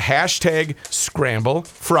with the hashtag Scramble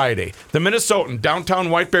Friday. The Minnesotan,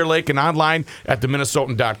 downtown White Bear Lake, and online at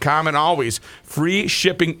theminnesotan.com. And always free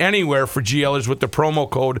shipping anywhere for GLers with the promo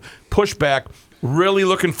code PUSHBACK. Really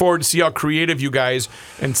looking forward to see how creative you guys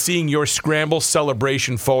and seeing your Scramble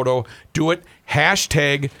celebration photo. Do it.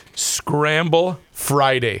 Hashtag Scramble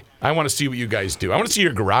Friday. I want to see what you guys do. I want to see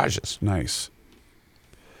your garages. Nice.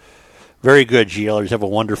 Very good, GLers. Have a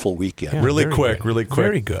wonderful weekend. Yeah, Really very quick. good.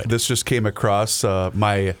 Very good. This just came across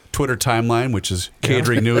my Twitter timeline, which is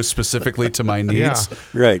catering news specifically to my needs. Yeah.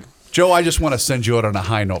 Right. Joe, I just want to send you out on a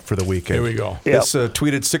high note for the weekend. Here we go. This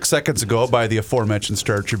tweeted 6 seconds ago by the aforementioned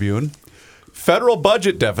Star Tribune. Federal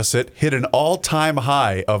budget deficit hit an all-time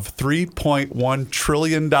high of $3.1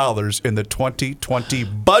 trillion in the 2020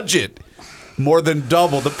 budget. More than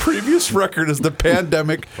double the previous record as the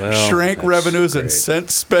pandemic shrank that's revenues and great.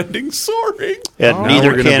 sent spending soaring. And Now neither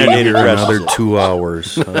we're gonna be candidate here addresses another it. 2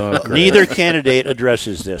 hours. Oh, great. Neither candidate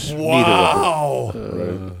addresses this. Neither of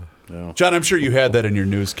them. Wow. John, I'm sure you had that in your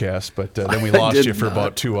newscast, but then we lost you for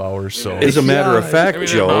about 2 hours. So As a matter of fact, I mean,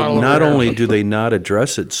 Joe, they're all not over only do they not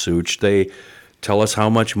address it, Such, they tell us how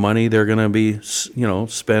much money they're going to be,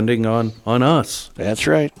 spending on us. That's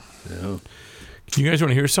right. You guys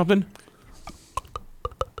want to hear something?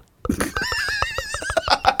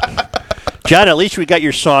 John, at least we got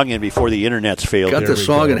your song in before the internet's failed. Got There the we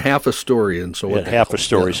song go. and half a story in. So Yeah, what the half hell? a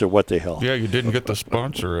story, so what the hell? yeah, you didn't get the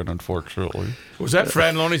sponsor in, unfortunately. Was that Fred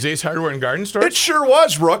and Loney's Ace Hardware and Garden Store? It sure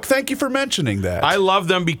was, Rook. Thank you for mentioning that. I love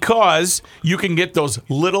them because you can get those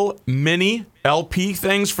little mini LP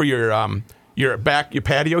things for your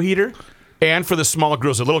patio heater, and for the smaller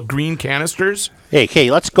grills, the little green canisters.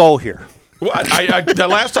 Hey, let's go here. Well, the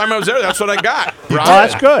last time I was there, that's what I got. Oh,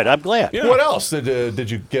 that's good. I'm glad. Yeah. What else did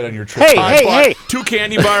you get on your trip? Hey, I bought hey. 2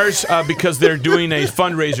 candy bars because they're doing a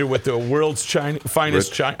fundraiser with the world's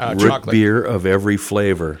finest Root chocolate. beer of every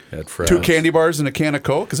flavor at Fred's. 2 candy bars and a can of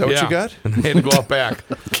Coke? Is that what you got? And they had to go out back.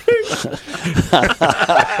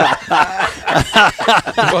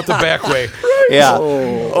 Go out the back way. Yeah.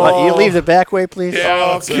 You leave the back way, please?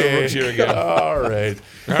 Yeah, Okay. here again. All right.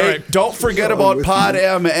 All Hey, right. don't forget about Pod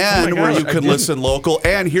MN, where gosh, you I can didn't. listen local.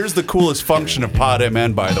 And here's the coolest function of Pod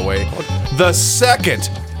MN, by the way. The second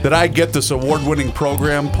that I get this award-winning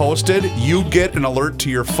program posted, you get an alert to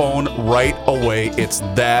your phone right away. It's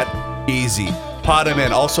that easy. Pod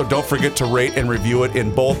MN. Also, don't forget to rate and review it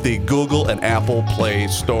in both the Google and Apple Play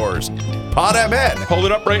stores. Pod MN. Hold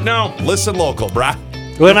it up right now. Listen local, brah.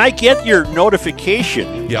 When I get your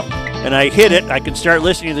notification Yep. and I hit it, I can start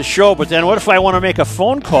listening to the show, but then what if I want to make a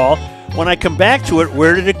phone call? When I come back to it,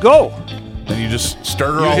 where did it go? Then you just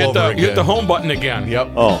start her You all hit, over the, again. you hit the home button again. Yep.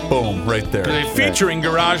 Oh. Boom. Right there. They're featuring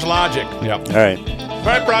Garage Logic. Yep. All right. All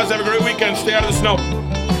right, bros, have a great weekend. Stay out of the snow.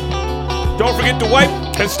 Don't forget to wipe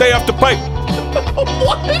and stay off the pipe.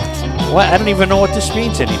 What? I don't even know what this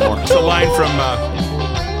means anymore. It's a line from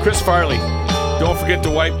Chris Farley. Don't forget to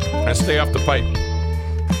wipe and stay off the pipe.